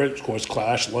my favorites, of course,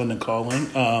 Clash, London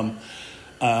Calling.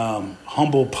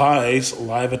 Humble Pies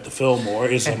live at the Fillmore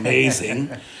is amazing.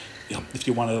 If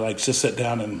you want to like just sit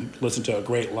down and listen to a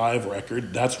great live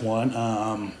record, that's one.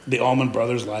 The Allman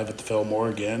Brothers live at the Fillmore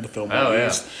again. The Fillmore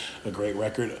is a great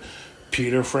record.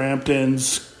 Peter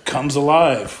Frampton's Comes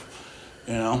Alive.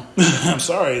 You know, I'm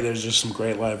sorry, there's just some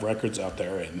great live records out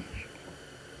there, and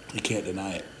you can't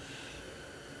deny it.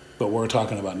 But we're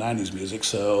talking about 90s music,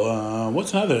 so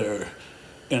what's another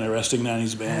interesting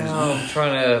 90s band? Oh, I'm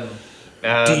trying to...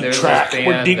 deep track.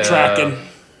 We're deep tracking.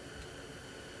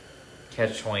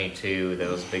 Catch-22, that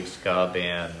was a big ska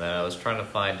band that I was trying to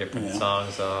find different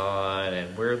songs on,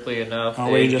 and weirdly enough,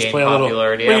 they gained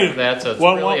popularity after that, so it's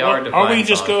really hard to find. Or we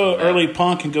just go early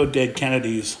punk and go Dead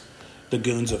Kennedys, The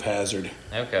Goons of Hazard.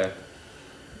 Okay.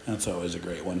 That's always a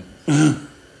great one.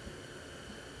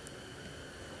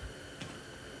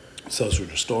 Social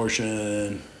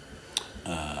Distortion,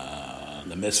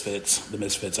 the Misfits. The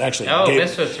Misfits actually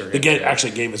Misfits are good.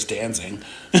 Actually gave us Dancing.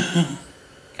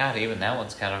 God, even that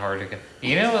one's kind of hard to get.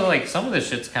 You know, like some of this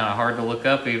shit's kind of hard to look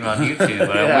up even on YouTube.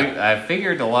 But I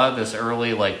figured a lot of this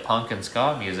early like punk and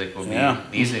ska music would be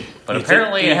easy. But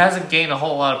apparently it hasn't gained a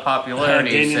whole lot of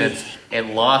popularity since it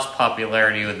lost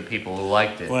popularity with the people who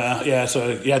liked it. Well, yeah, so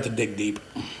you have to dig deep.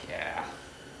 Yeah.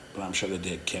 But I'm sure the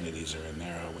Dead Kennedys are in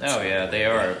there. Oh, yeah, they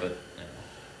are, but... Yeah.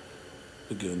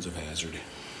 The Goons of Hazard.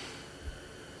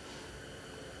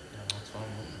 That's what I'm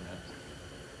looking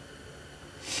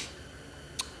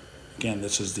at. Again,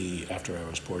 this is the After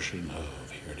Hours portion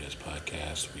of Here It Is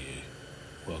podcast. We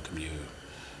welcome you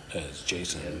as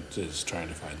Jason is trying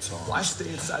to find songs. Why stay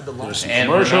inside the line? And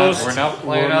we're not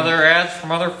playing other ads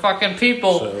from other fucking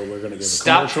people. So we're going to give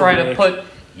Stop trying to put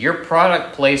your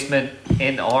product placement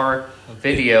in our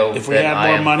video if we had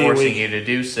more money, forcing you to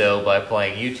do so by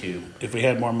playing YouTube. If we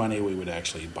had more money, we would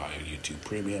actually buy a YouTube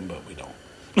Premium, but we don't.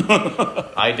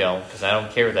 I don't, because I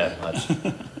don't care that much.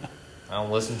 I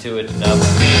don't listen to it enough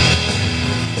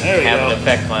to have it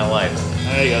affect my life.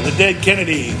 There you go. The Dead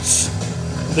Kennedys.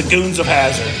 The Goons of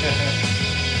Hazard.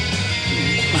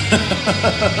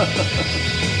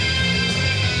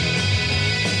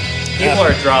 People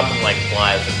are dropping like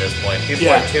flies at this point. People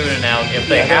are tuning out if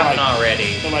they haven't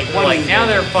already. They're like, now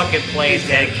they're fucking playing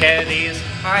Dead Kennedys.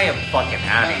 I am fucking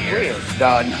out of here. We're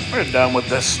done. We're done with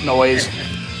this noise.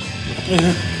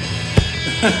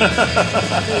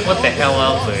 What the hell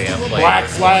else are you playing? Black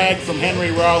Flag from Henry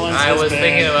Rollins. I was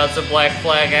thinking about some Black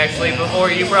Flag actually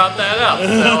before you brought that up. So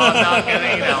I'm not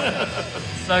gonna,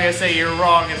 I'm not gonna say you're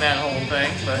wrong in that whole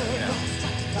thing, but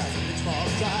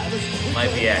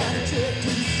might be accurate.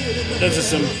 This is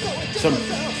some.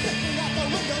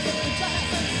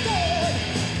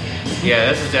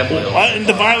 Yeah, this is definitely. And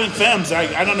the Violent Femmes.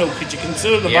 I don't know. Could you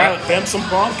consider the Violent Femmes some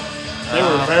punk? They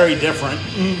were very different.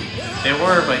 They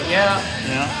were, but yeah.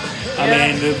 I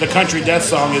mean, the Country Death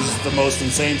Song is the most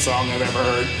insane song I've ever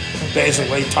heard.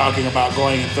 Basically talking about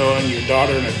going and throwing your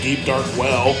daughter in a deep, dark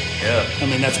well. Yeah. I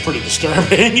mean, that's pretty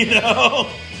disturbing,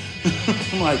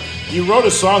 I'm like, you wrote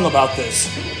a song about this.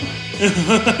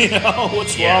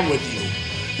 What's wrong with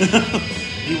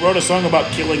you? You wrote a song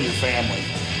about killing your family.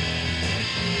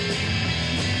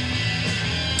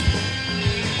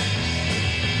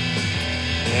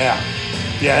 Yeah,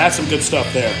 that's some good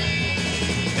stuff there.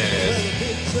 It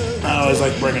is. I always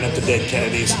like bringing up the Dead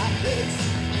Kennedys.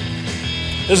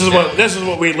 This is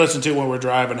what we listen to when we're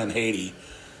driving in Haiti.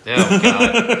 Oh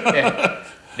God. Yeah.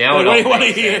 Now what do you want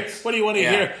to hear? What do you want to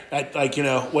hear?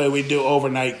 When we do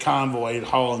overnight convoy,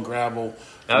 hauling gravel.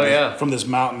 From this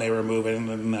mountain they were moving,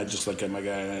 and I just look at my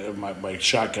guy, my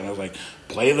shotgun. I was like,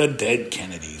 "Play the Dead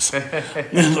Kennedys.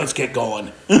 Let's get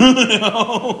going."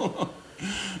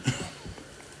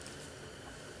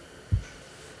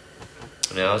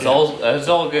 No, it's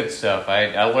all good stuff.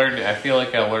 I feel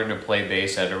like I learned to play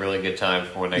bass at a really good time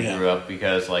for when I grew up,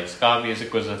 because like ska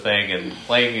music was a thing, and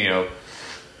playing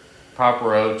Papa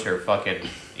Roach or fucking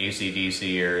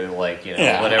AC/DC or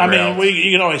whatever. I mean, else.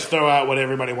 you can always throw out what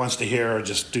everybody wants to hear or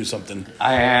just do something.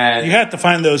 You have to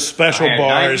find those special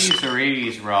bars. 90s or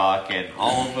 80s rock, and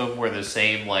all of them were the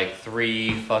same, like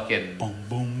 3 fucking. Boom,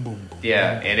 boom, boom, boom.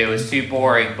 Yeah, and it was too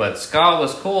boring. But ska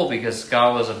was cool because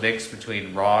ska was a mix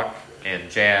between rock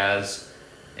and jazz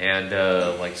and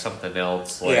like something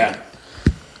else.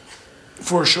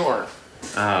 For sure.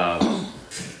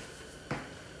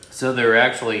 So there were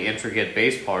actually intricate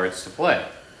bass parts to play.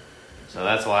 So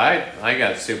that's why I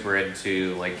got super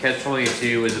into, like,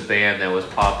 Catch-22 was a band that was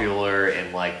popular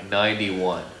in, like,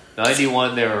 91.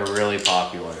 91, they were really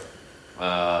popular.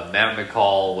 Matt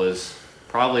McCall was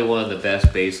probably one of the best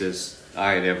bassists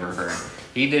I had ever heard.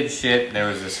 He did shit. There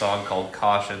was a song called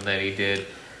Caution that he did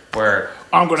where...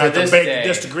 I'm going to have to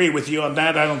disagree with you on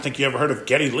that. I don't think you ever heard of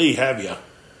Geddy Lee, have you?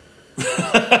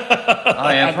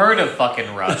 I have heard of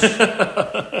fucking Rush.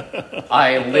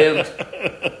 I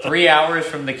lived 3 hours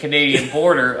from the Canadian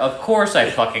border. Of course I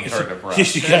fucking heard of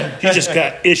Rush. You just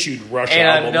got issued Rush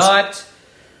and albums.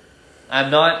 I'm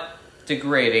not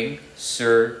degrading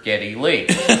Sir Geddy Lee.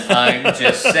 I'm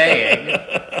just saying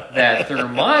that through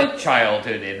my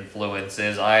childhood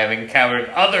influences, I have encountered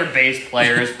other bass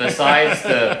players besides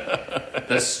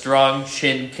the strong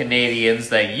chin Canadians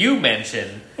that you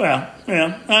mentioned. Well,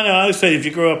 yeah, I know. I say if you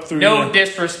grow up through no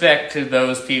disrespect to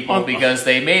those people because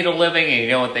they made a living and you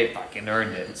know what, they fucking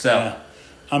earned it. So. Yeah.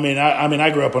 I mean,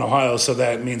 I grew up in Ohio, so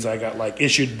that means I got like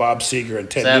issued Bob Seger and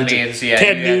Ted Nugent,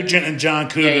 Ted Nugent and John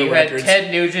Cougar records. Had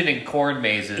Ted Nugent and Corn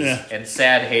Mazes and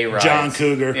Sad Hayrides. John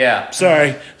Cougar. Yeah.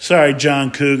 Sorry,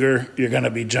 John Cougar. You're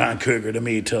gonna be John Cougar to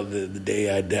me till the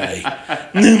day I die.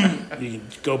 You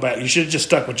go back. You should have just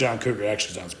stuck with John Cougar.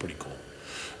 Actually, sounds pretty cool.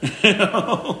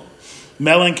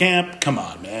 Mellencamp, come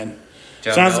on, man.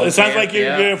 It sounds like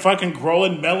you're fucking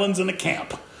growing melons in a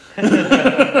camp.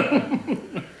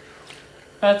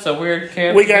 That's a weird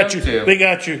camp. We got your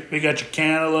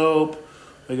cantaloupe.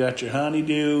 We got your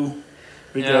honeydew.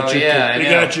 We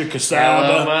got your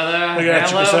cassava.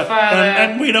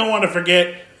 And we don't want to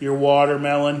forget your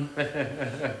watermelon.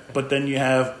 But then you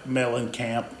have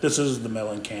Mellencamp. This is the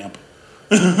Mellencamp.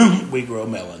 We grow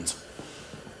melons.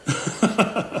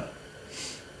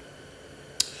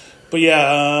 But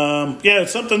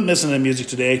it's something missing in music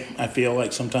today. I feel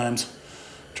like sometimes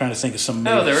trying to think of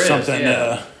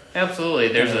something. Absolutely.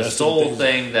 There's a soul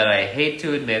thing that I hate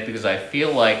to admit because I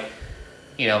feel like,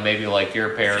 maybe like your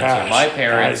parents or my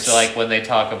parents, like when they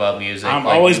talk about music,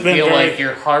 like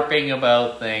you're harping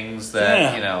about things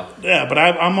that, Yeah, but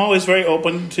I'm always very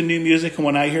open to new music, and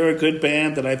when I hear a good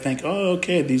band that I think, oh,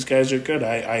 okay, these guys are good,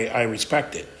 I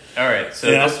respect it. All right, so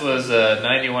this was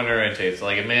 91 oriented. It's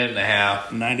like a minute and a half.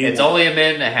 91. It's only a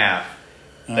minute and a half.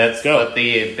 But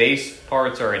the bass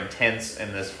parts are intense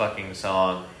in this fucking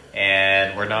song.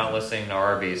 And we're not listening to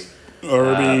Arby's.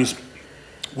 Sorry,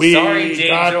 James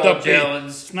Earl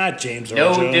Jones. It's not James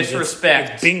Earl Jones. No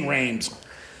disrespect. It's Bing Rames.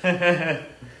 But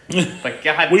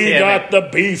God we got the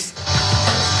beef.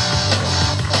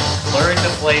 Learn to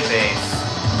play bass.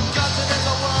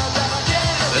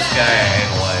 This guy I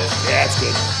analyzed. Yeah, it's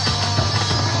good.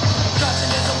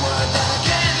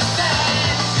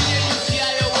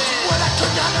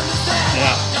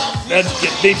 Yeah, that'd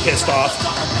get me pissed off.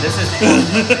 This is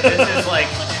like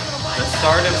the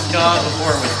start of ska before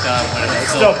it was ska.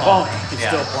 It's still punk. It's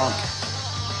still punk.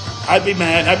 I'd be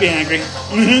mad. I'd be angry.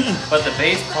 But the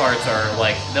bass parts are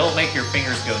like, they'll make your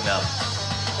fingers go numb.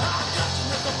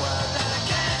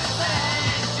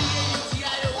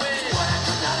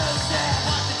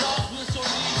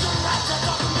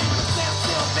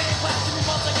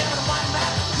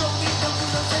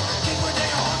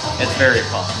 It's very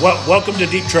punk. Welcome to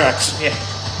Deep Tracks. Yeah.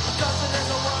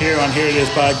 Here on Here It Is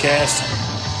podcast.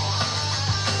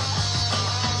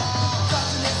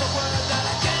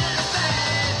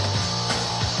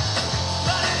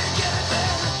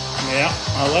 Yeah,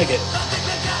 I like it.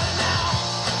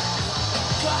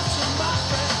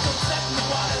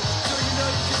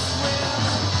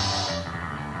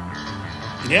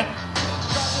 Yeah.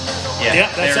 Yeah,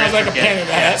 that sounds like a pain in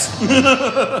the ass.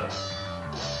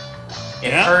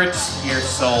 It hurts your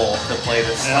soul to play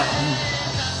this song.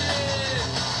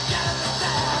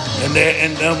 And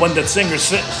then when the singer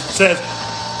says,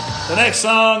 the next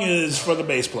song is for the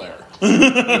bass player.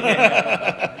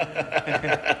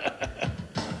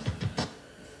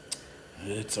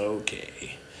 It's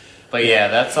okay. But yeah,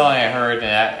 that song I heard,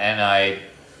 and I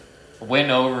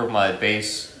went over my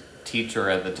bass teacher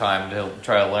at the time to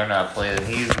try to learn how to play it.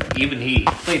 He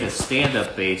played a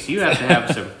stand-up bass. You have to have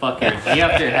some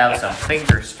some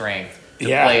finger strength to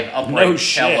play an upright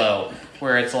cello.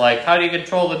 Where it's like, how do you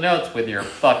control the notes with your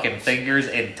fucking fingers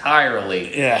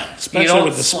entirely? Yeah, especially you don't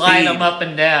with the slide speed. them up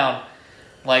and down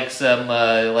like some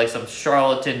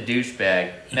charlatan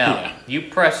douchebag. No, you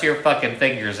press your fucking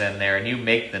fingers in there and you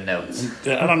make the notes.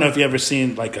 I don't know if you ever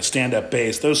seen like a stand-up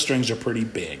bass. Those strings are pretty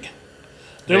big.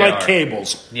 They're like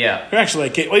cables. Yeah. They're actually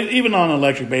like even on an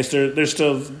electric bass, they're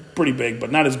still pretty big,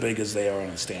 but not as big as they are on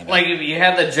a stand-up. Like if you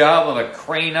have the job of a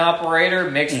crane operator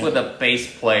mixed with a bass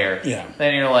player,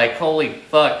 then you're like, holy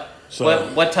fuck.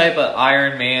 So what type of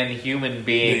Iron Man human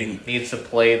being needs to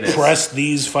play this? press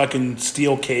these fucking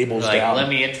steel cables down. Let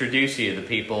me introduce you to the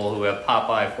people who have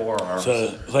Popeye forearms.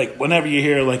 So, like, whenever you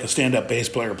hear like a stand-up bass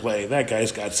player play, that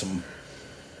guy's got some.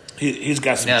 He's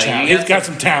got some talent. He's got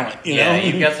some talent. You know,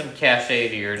 you've got some cachet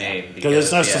to your name. Because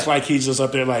it's not just like he's just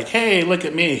up there like, "Hey, look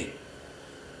at me."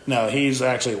 No, he's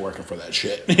actually working for that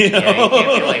shit. You know? Yeah, you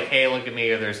can't be like, "Hey, look at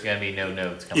me," or there's gonna be no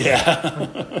notes coming.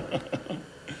 Yeah.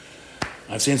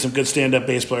 I've seen some good stand-up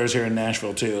bass players here in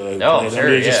Nashville too.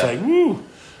 They're just like, woo.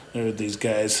 There were these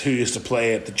guys who used to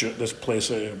play at this place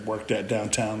I worked at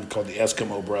downtown called the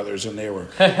Eskimo Brothers, and they were.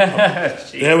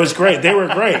 It was great. They were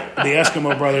great. The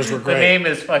Eskimo Brothers were great. The name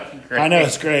is fucking great. I know,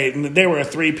 it's great. And they were a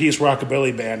 3-piece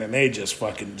rockabilly band, and they just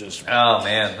fucking just. Oh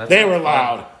man, they were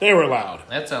loud. They were loud.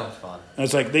 That sounds fun.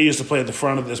 It's like they used to play at the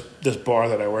front of this bar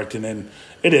that I worked in, and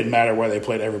it didn't matter where they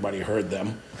played; everybody heard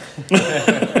them.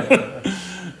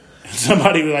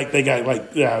 Somebody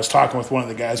I was talking with one of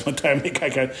the guys one time.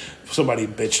 Somebody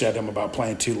bitched at him about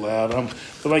playing too loud.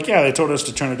 They're like, yeah, they told us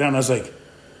to turn it down. I was like,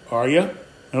 are you? And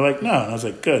they're like, no. And I was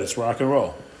like, good, it's rock and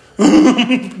roll.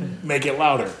 Make it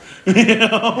louder. You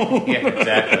know? Yeah,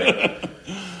 exactly.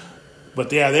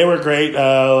 But yeah, they were great. A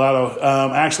lot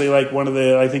of actually, like one of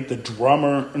the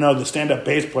the stand-up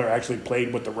bass player actually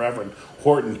played with the Reverend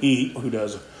Horton Heat, who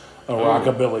does a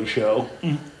rockabilly show.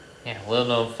 Yeah, little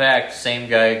known fact, same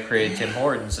guy who created Tim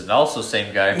Hortons, and also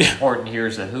same guy from Horton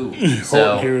Hears a Who.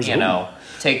 So,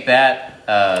 take that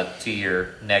to your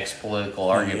next political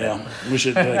argument. Yeah, we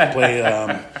should play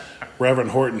Reverend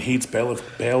Horton Heat's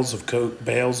Bales of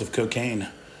Cocaine.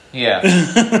 Yeah.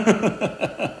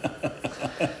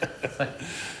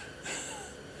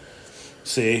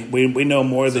 See, we know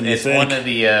more than you think. It's one of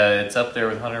the, it's up there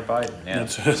with Hunter Biden, yeah.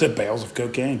 It's bales of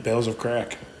cocaine, bales of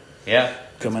crack. Yeah.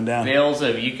 Coming down. Bales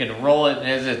of, you can roll it,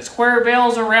 is it square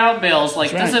bales or round bales?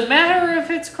 Like, does it matter if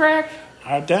it's crack?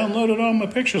 I downloaded all my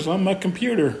pictures on my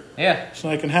computer. Yeah. So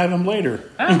I can have them later.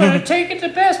 I'm going to take it to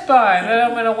Best Buy, and then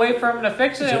I'm going to wait for him to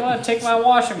fix it. I want to take my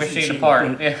washing machine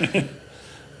apart. Yeah.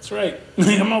 That's right. I'm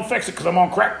going to fix it because I'm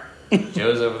on crack.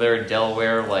 Joe's over there in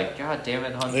Delaware, like, God damn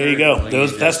it, Hunter. There you go.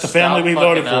 That's the family we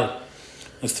voted for.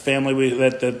 That's the family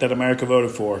that America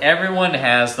voted for. Everyone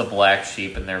has the black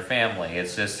sheep in their family.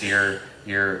 It's just your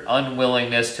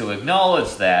unwillingness to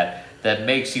acknowledge that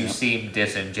makes you seem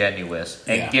disingenuous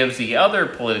and gives the other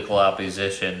political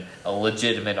opposition a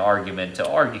legitimate argument to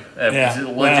argue,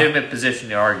 legitimate position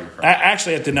to argue from.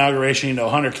 Actually, at the inauguration,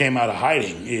 Hunter came out of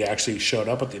hiding. He actually showed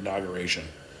up at the inauguration.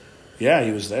 Yeah,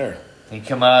 he was there. He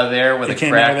come out of there with a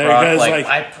crack rock like,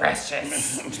 my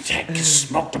precious. Jack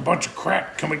smoked a bunch of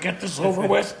crack. Can we get this over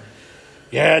with?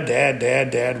 Yeah,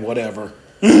 Dad, whatever.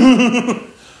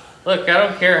 Look, I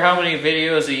don't care how many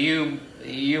videos of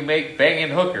you make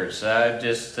banging hookers. I'm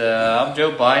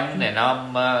Joe Biden, and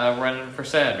I'm running for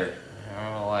senator.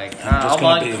 I'm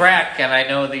on crack, and I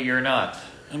know that you're not.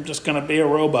 I'm just going to be a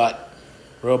robot.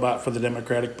 Robot for the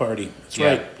Democratic Party. That's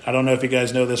right. I don't know if you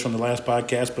guys know this from the last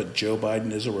podcast, but Joe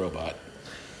Biden is a robot.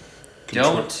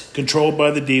 Controlled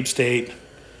by the deep state.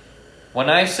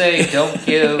 When I say don't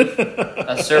give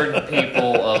a certain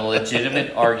people a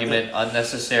legitimate argument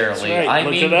unnecessarily, I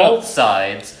mean both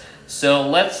sides. So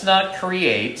let's not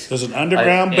create There's an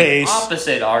underground base. An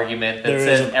opposite argument that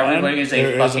says everybody is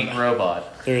a fucking robot.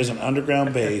 There is an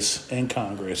underground base in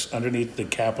Congress underneath the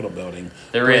Capitol building.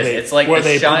 It's like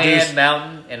the Cheyenne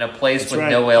Mountain in a place with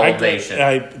no elevation.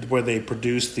 Where they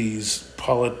produce these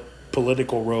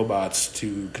political robots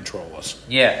to control us.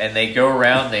 Yeah, and they go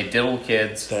around, they diddle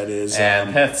kids. That is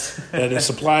that is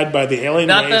supplied by the alien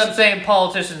race. Not that I'm saying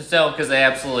politicians don't, because they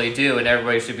absolutely do, and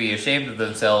everybody should be ashamed of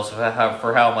themselves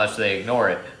for how much they ignore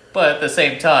it. But at the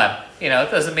same time, it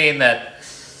doesn't mean that.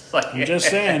 I'm just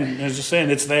saying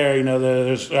it's there.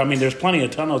 There's plenty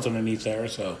of tunnels underneath there.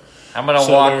 So I'm going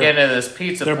to walk into this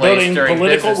pizza place during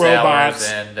business hours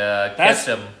and catch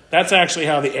them. That's actually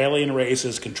how the alien race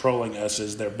is controlling us.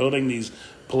 Is they're building these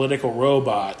political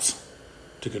robots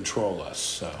to control us.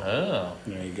 So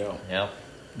there you go. Yeah,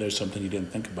 there's something you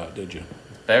didn't think about, did you?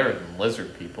 Better than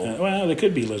lizard people. Well, they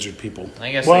could be lizard people.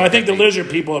 I guess. Well, I think the lizard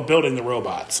people are building the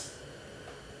robots.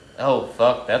 Oh,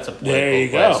 fuck, that's a political There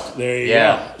you go. There you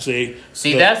go.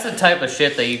 See, that's the type of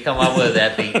shit that you come up with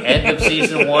at the end of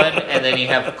season 1, and then you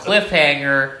have a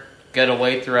cliffhanger, gotta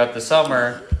wait throughout the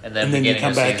summer, and then beginning you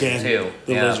come of back season in. 2.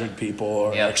 The lizard people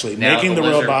are actually now making the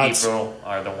robots. People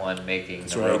are the one making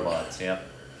the robots,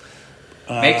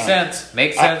 makes sense.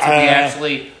 Makes sense if you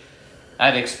actually...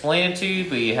 I'd explain it to you,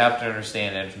 but you have to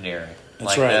understand engineering.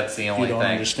 That's right. That's the only thing. You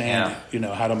don't understand,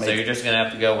 how to make... So you're just gonna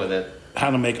have to go with it. How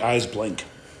to make eyes blink.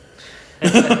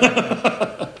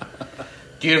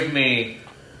 Give me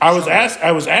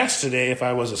I was asked today if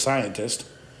I was a scientist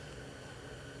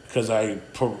because I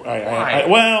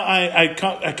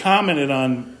commented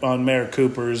on Mayor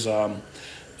Cooper's.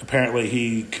 Apparently,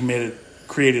 he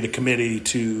created a committee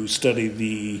to study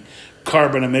the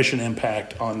carbon emission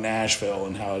impact on Nashville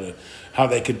and how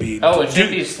they could be. Oh, it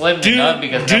should be slim to none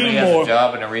because nobody has a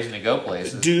job and a reason to go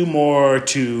places. Do more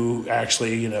to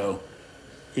actually,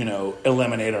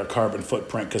 eliminate our carbon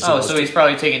footprint. So he's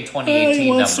probably taking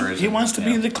 2018 numbers. He wants to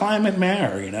be the climate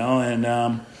mayor,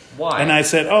 and why? And I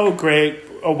said, "Oh, great,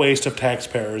 a waste of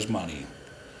taxpayers' money."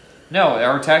 No,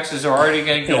 our taxes are already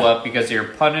going to go up because you're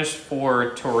punished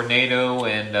for tornado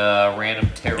and random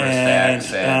terrorist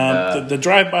acts and the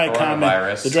drive-by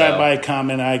comment. The so. drive-by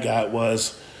comment I got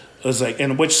was like,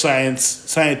 "And which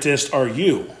scientist are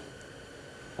you?"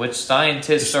 Which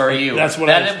scientists are you? That's what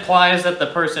that implies that the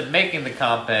person making the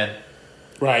comment,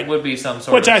 right, would be some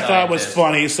sort which of I scientist. thought was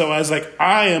funny. So I was like,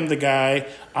 "I am the guy.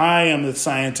 I am the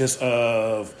scientist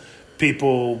of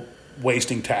people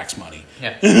wasting tax money."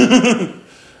 Yeah.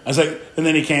 I was like, and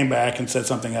then he came back and said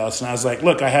something else, and I was like,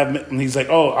 "Look, I have." And he's like,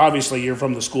 "Oh, obviously you're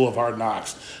from the School of Hard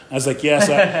Knocks." I was like, "Yes,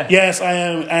 yes, I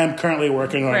am. I am currently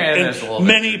working on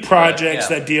many projects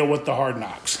that deal with the hard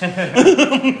knocks."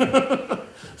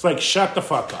 It's like, shut the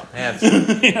fuck up.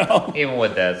 Even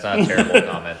with that, it's not a terrible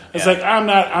comment. It's like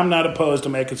I'm not opposed to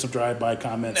making some drive-by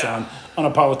comments on a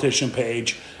politician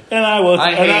page. And I will.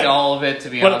 I hate all of it, to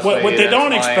be honest with you. What they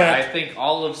don't expect. I think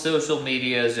all of social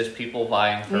media is just people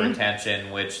vying for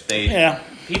attention, which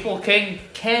people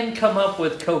can come up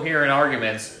with coherent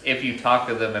arguments if you talk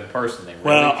to them in person. They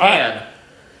really can.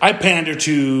 I pander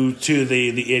to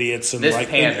the idiots and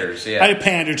panders. I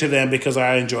pander to them because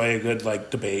I enjoy a good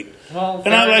debate. Well,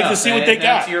 and I like to see what they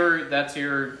got. That's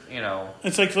your.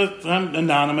 It's like I'm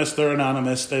anonymous. They're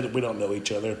anonymous. We don't know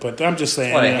each other. But I'm just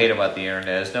saying. What I hate about the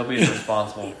internet is nobody's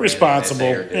responsible.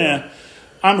 Yeah,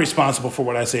 I'm responsible for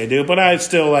what I say I do. But I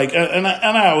still and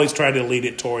I always try to lead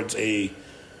it towards a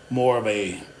more of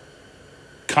a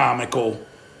comical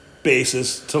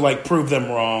basis to prove them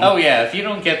wrong. Oh yeah, if you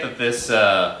don't get that this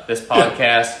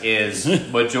podcast is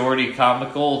majority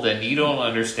comical, then you don't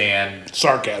understand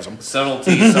sarcasm,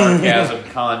 subtlety, sarcasm,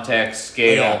 context,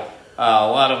 scale, a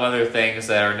lot of other things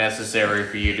that are necessary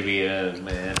for you to be in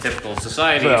a typical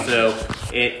society. So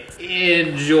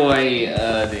enjoy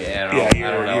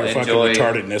enjoy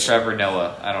retardedness. Trevor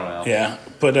Noah. I don't know. Yeah,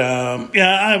 but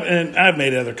I've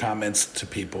made other comments to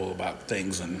people about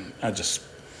things, and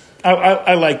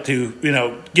I like to,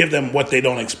 give them what they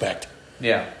don't expect.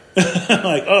 Yeah.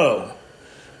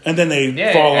 And then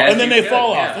they fall off. And then they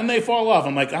fall off. And they fall off.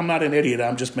 I'm like, I'm not an idiot.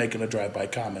 I'm just making a drive-by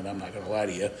comment. I'm not going to lie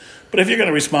to you. But if you're going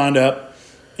to respond up,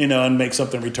 and make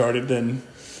something retarded, then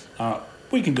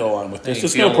we can go on with this.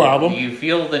 It's no problem. You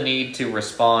feel the need to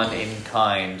respond in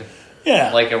kind.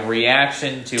 Yeah. Like a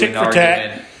reaction to an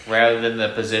argument rather than the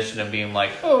position of being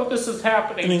like, oh, this is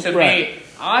happening to me.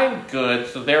 I'm good,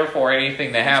 so therefore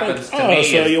anything that happens to me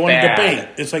is you want bad. to debate.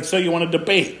 It's like, so you want to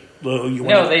debate.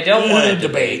 No, they don't want to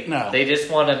debate. No. They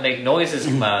just want to make noises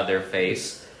come out of their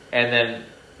face and then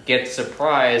get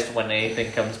surprised when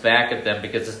anything comes back at them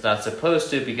because it's not supposed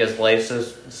to, because life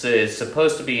is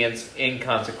supposed to be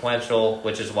inconsequential,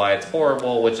 which is why it's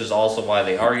horrible, which is also why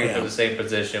they argue for the same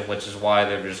position, which is why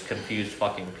they're just confused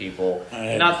fucking people.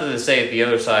 Not to say that the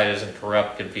other side isn't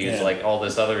corrupt, confused, like all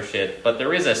this other shit, but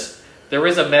there is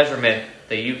a measurement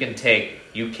that you can take.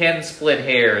 You can split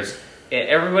hairs.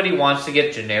 Everybody wants to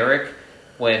get generic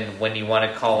when you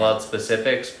want to call out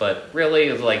specifics, but really,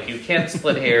 you can't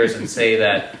split hairs and say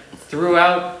that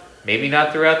throughout, maybe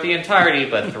not throughout the entirety,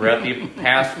 but throughout the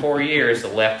past 4 years, the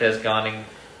left has gone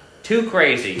too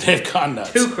crazy. They've gone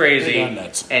nuts. Too crazy. They've gone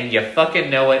nuts. And you fucking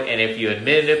know it, and if you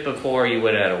admitted it before, you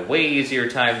would have had a way easier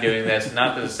time doing this.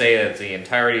 Not to say that it's the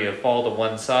entirety of fall to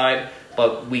one side,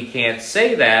 but we can't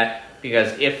say that.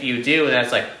 Because if you do, that's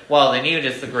then you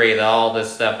just agree that all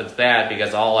this stuff is bad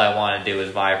because all I want to do is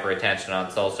vie for attention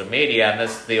on social media, and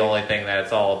this is the only thing that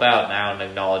it's all about, and I don't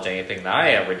acknowledge anything that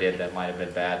I ever did that might have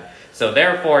been bad. So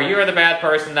therefore, you're the bad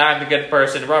person, I'm the good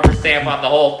person, rubber stamp on the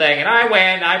whole thing, and I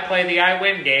win, I play the I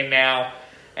win game now.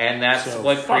 And that's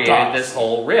what created this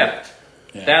whole rift.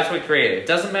 Yeah. That's what created it. It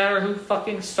doesn't matter who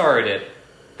fucking started it.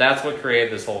 That's what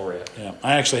created this whole rift. Yeah,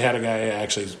 I actually had a guy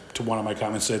to one of my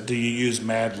comments said, "Do you use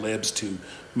Mad Libs to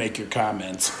make your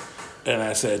comments?" And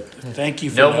I said, "Thank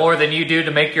you for no more than you do to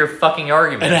make your fucking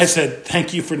arguments." And I said,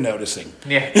 "Thank you for noticing."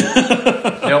 Yeah,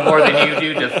 no more than you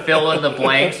do to fill in the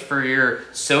blanks for your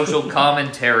social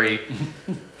commentary.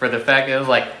 For the fact that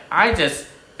it was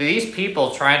these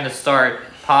people trying to start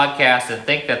podcasts and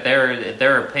think that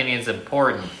their opinion's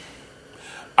important.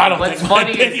 I don't What's think my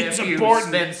funny is opinion's if you important.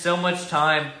 spend so much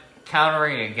time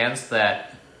countering against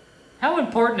that, how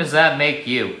important does that make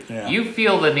you? Yeah. You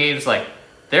feel the need, it's like,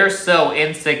 they're so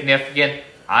insignificant,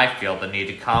 I feel the need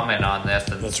to comment on this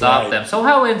and That's stop right. them. So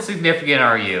how insignificant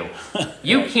are you?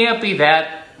 You can't be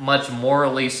that much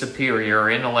morally superior or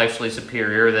intellectually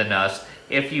superior than us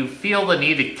if you feel the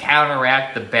need to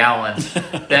counteract the balance,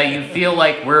 that you feel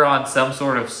like we're on some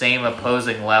sort of same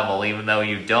opposing level, even though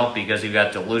you don't, because you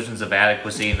got delusions of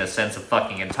adequacy and a sense of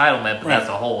fucking entitlement, but that's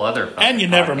a whole other fucking And you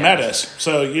never met podcast. us,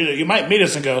 so you might meet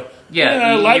us and go, Yeah,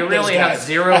 I you, like you really those have guys.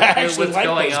 zero I clue actually what's like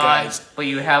going those on, guys. but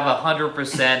you have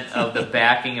 100% of the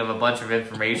backing of a bunch of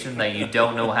information that you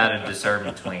don't know how to discern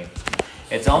between.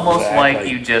 It's almost like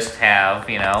Exactly. you just have,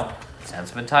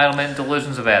 sense of entitlement and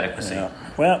delusions of adequacy. Yeah.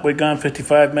 Well, we've gone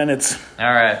 55 minutes. All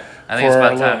right, I think it's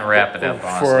about time to wrap it up, For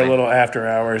honestly. a little after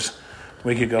hours.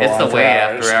 We could go It's on the for way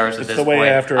hours. after hours at It's this the way point.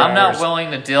 after I'm not hours.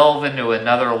 willing to delve into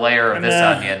another layer of this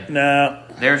onion. No,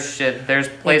 There's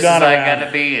places gone I around.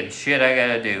 gotta be and shit I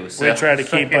gotta do. So. we try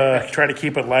to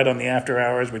keep it light on the after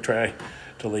hours. We try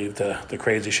to leave the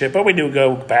crazy shit, but we do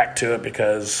go back to it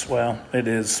because, well, it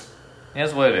is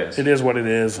That's what it is. It is what it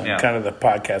is. And Yeah. kind of the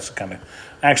podcast is kind of.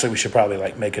 Actually, we should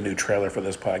probably make a new trailer for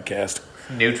this podcast.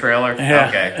 New trailer? Yeah,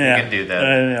 Okay, yeah. we can do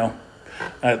that.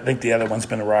 I think the other one's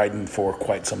been riding for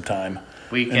quite some time.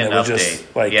 We And can it was update.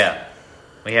 just, Yeah.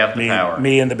 We have the power.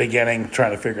 Me in the beginning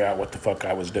trying to figure out what the fuck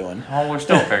I was doing. Well, we're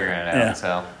still figuring it out, Yeah.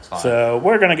 so it's fine. So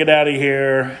we're gonna get out of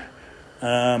here.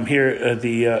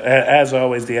 As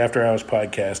always, the After Hours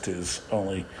podcast is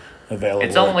only available.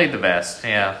 It's only the best,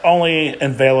 yeah. only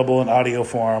available in audio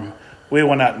form. We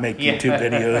will not make Yeah. YouTube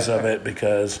videos of it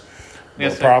because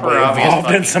Yes, we're for probably obvious involved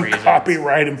in fucking some reasons.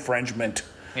 copyright infringement,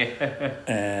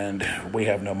 and we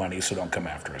have no money, so don't come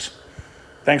after us.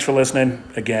 Thanks for listening.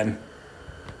 Again,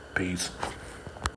 peace.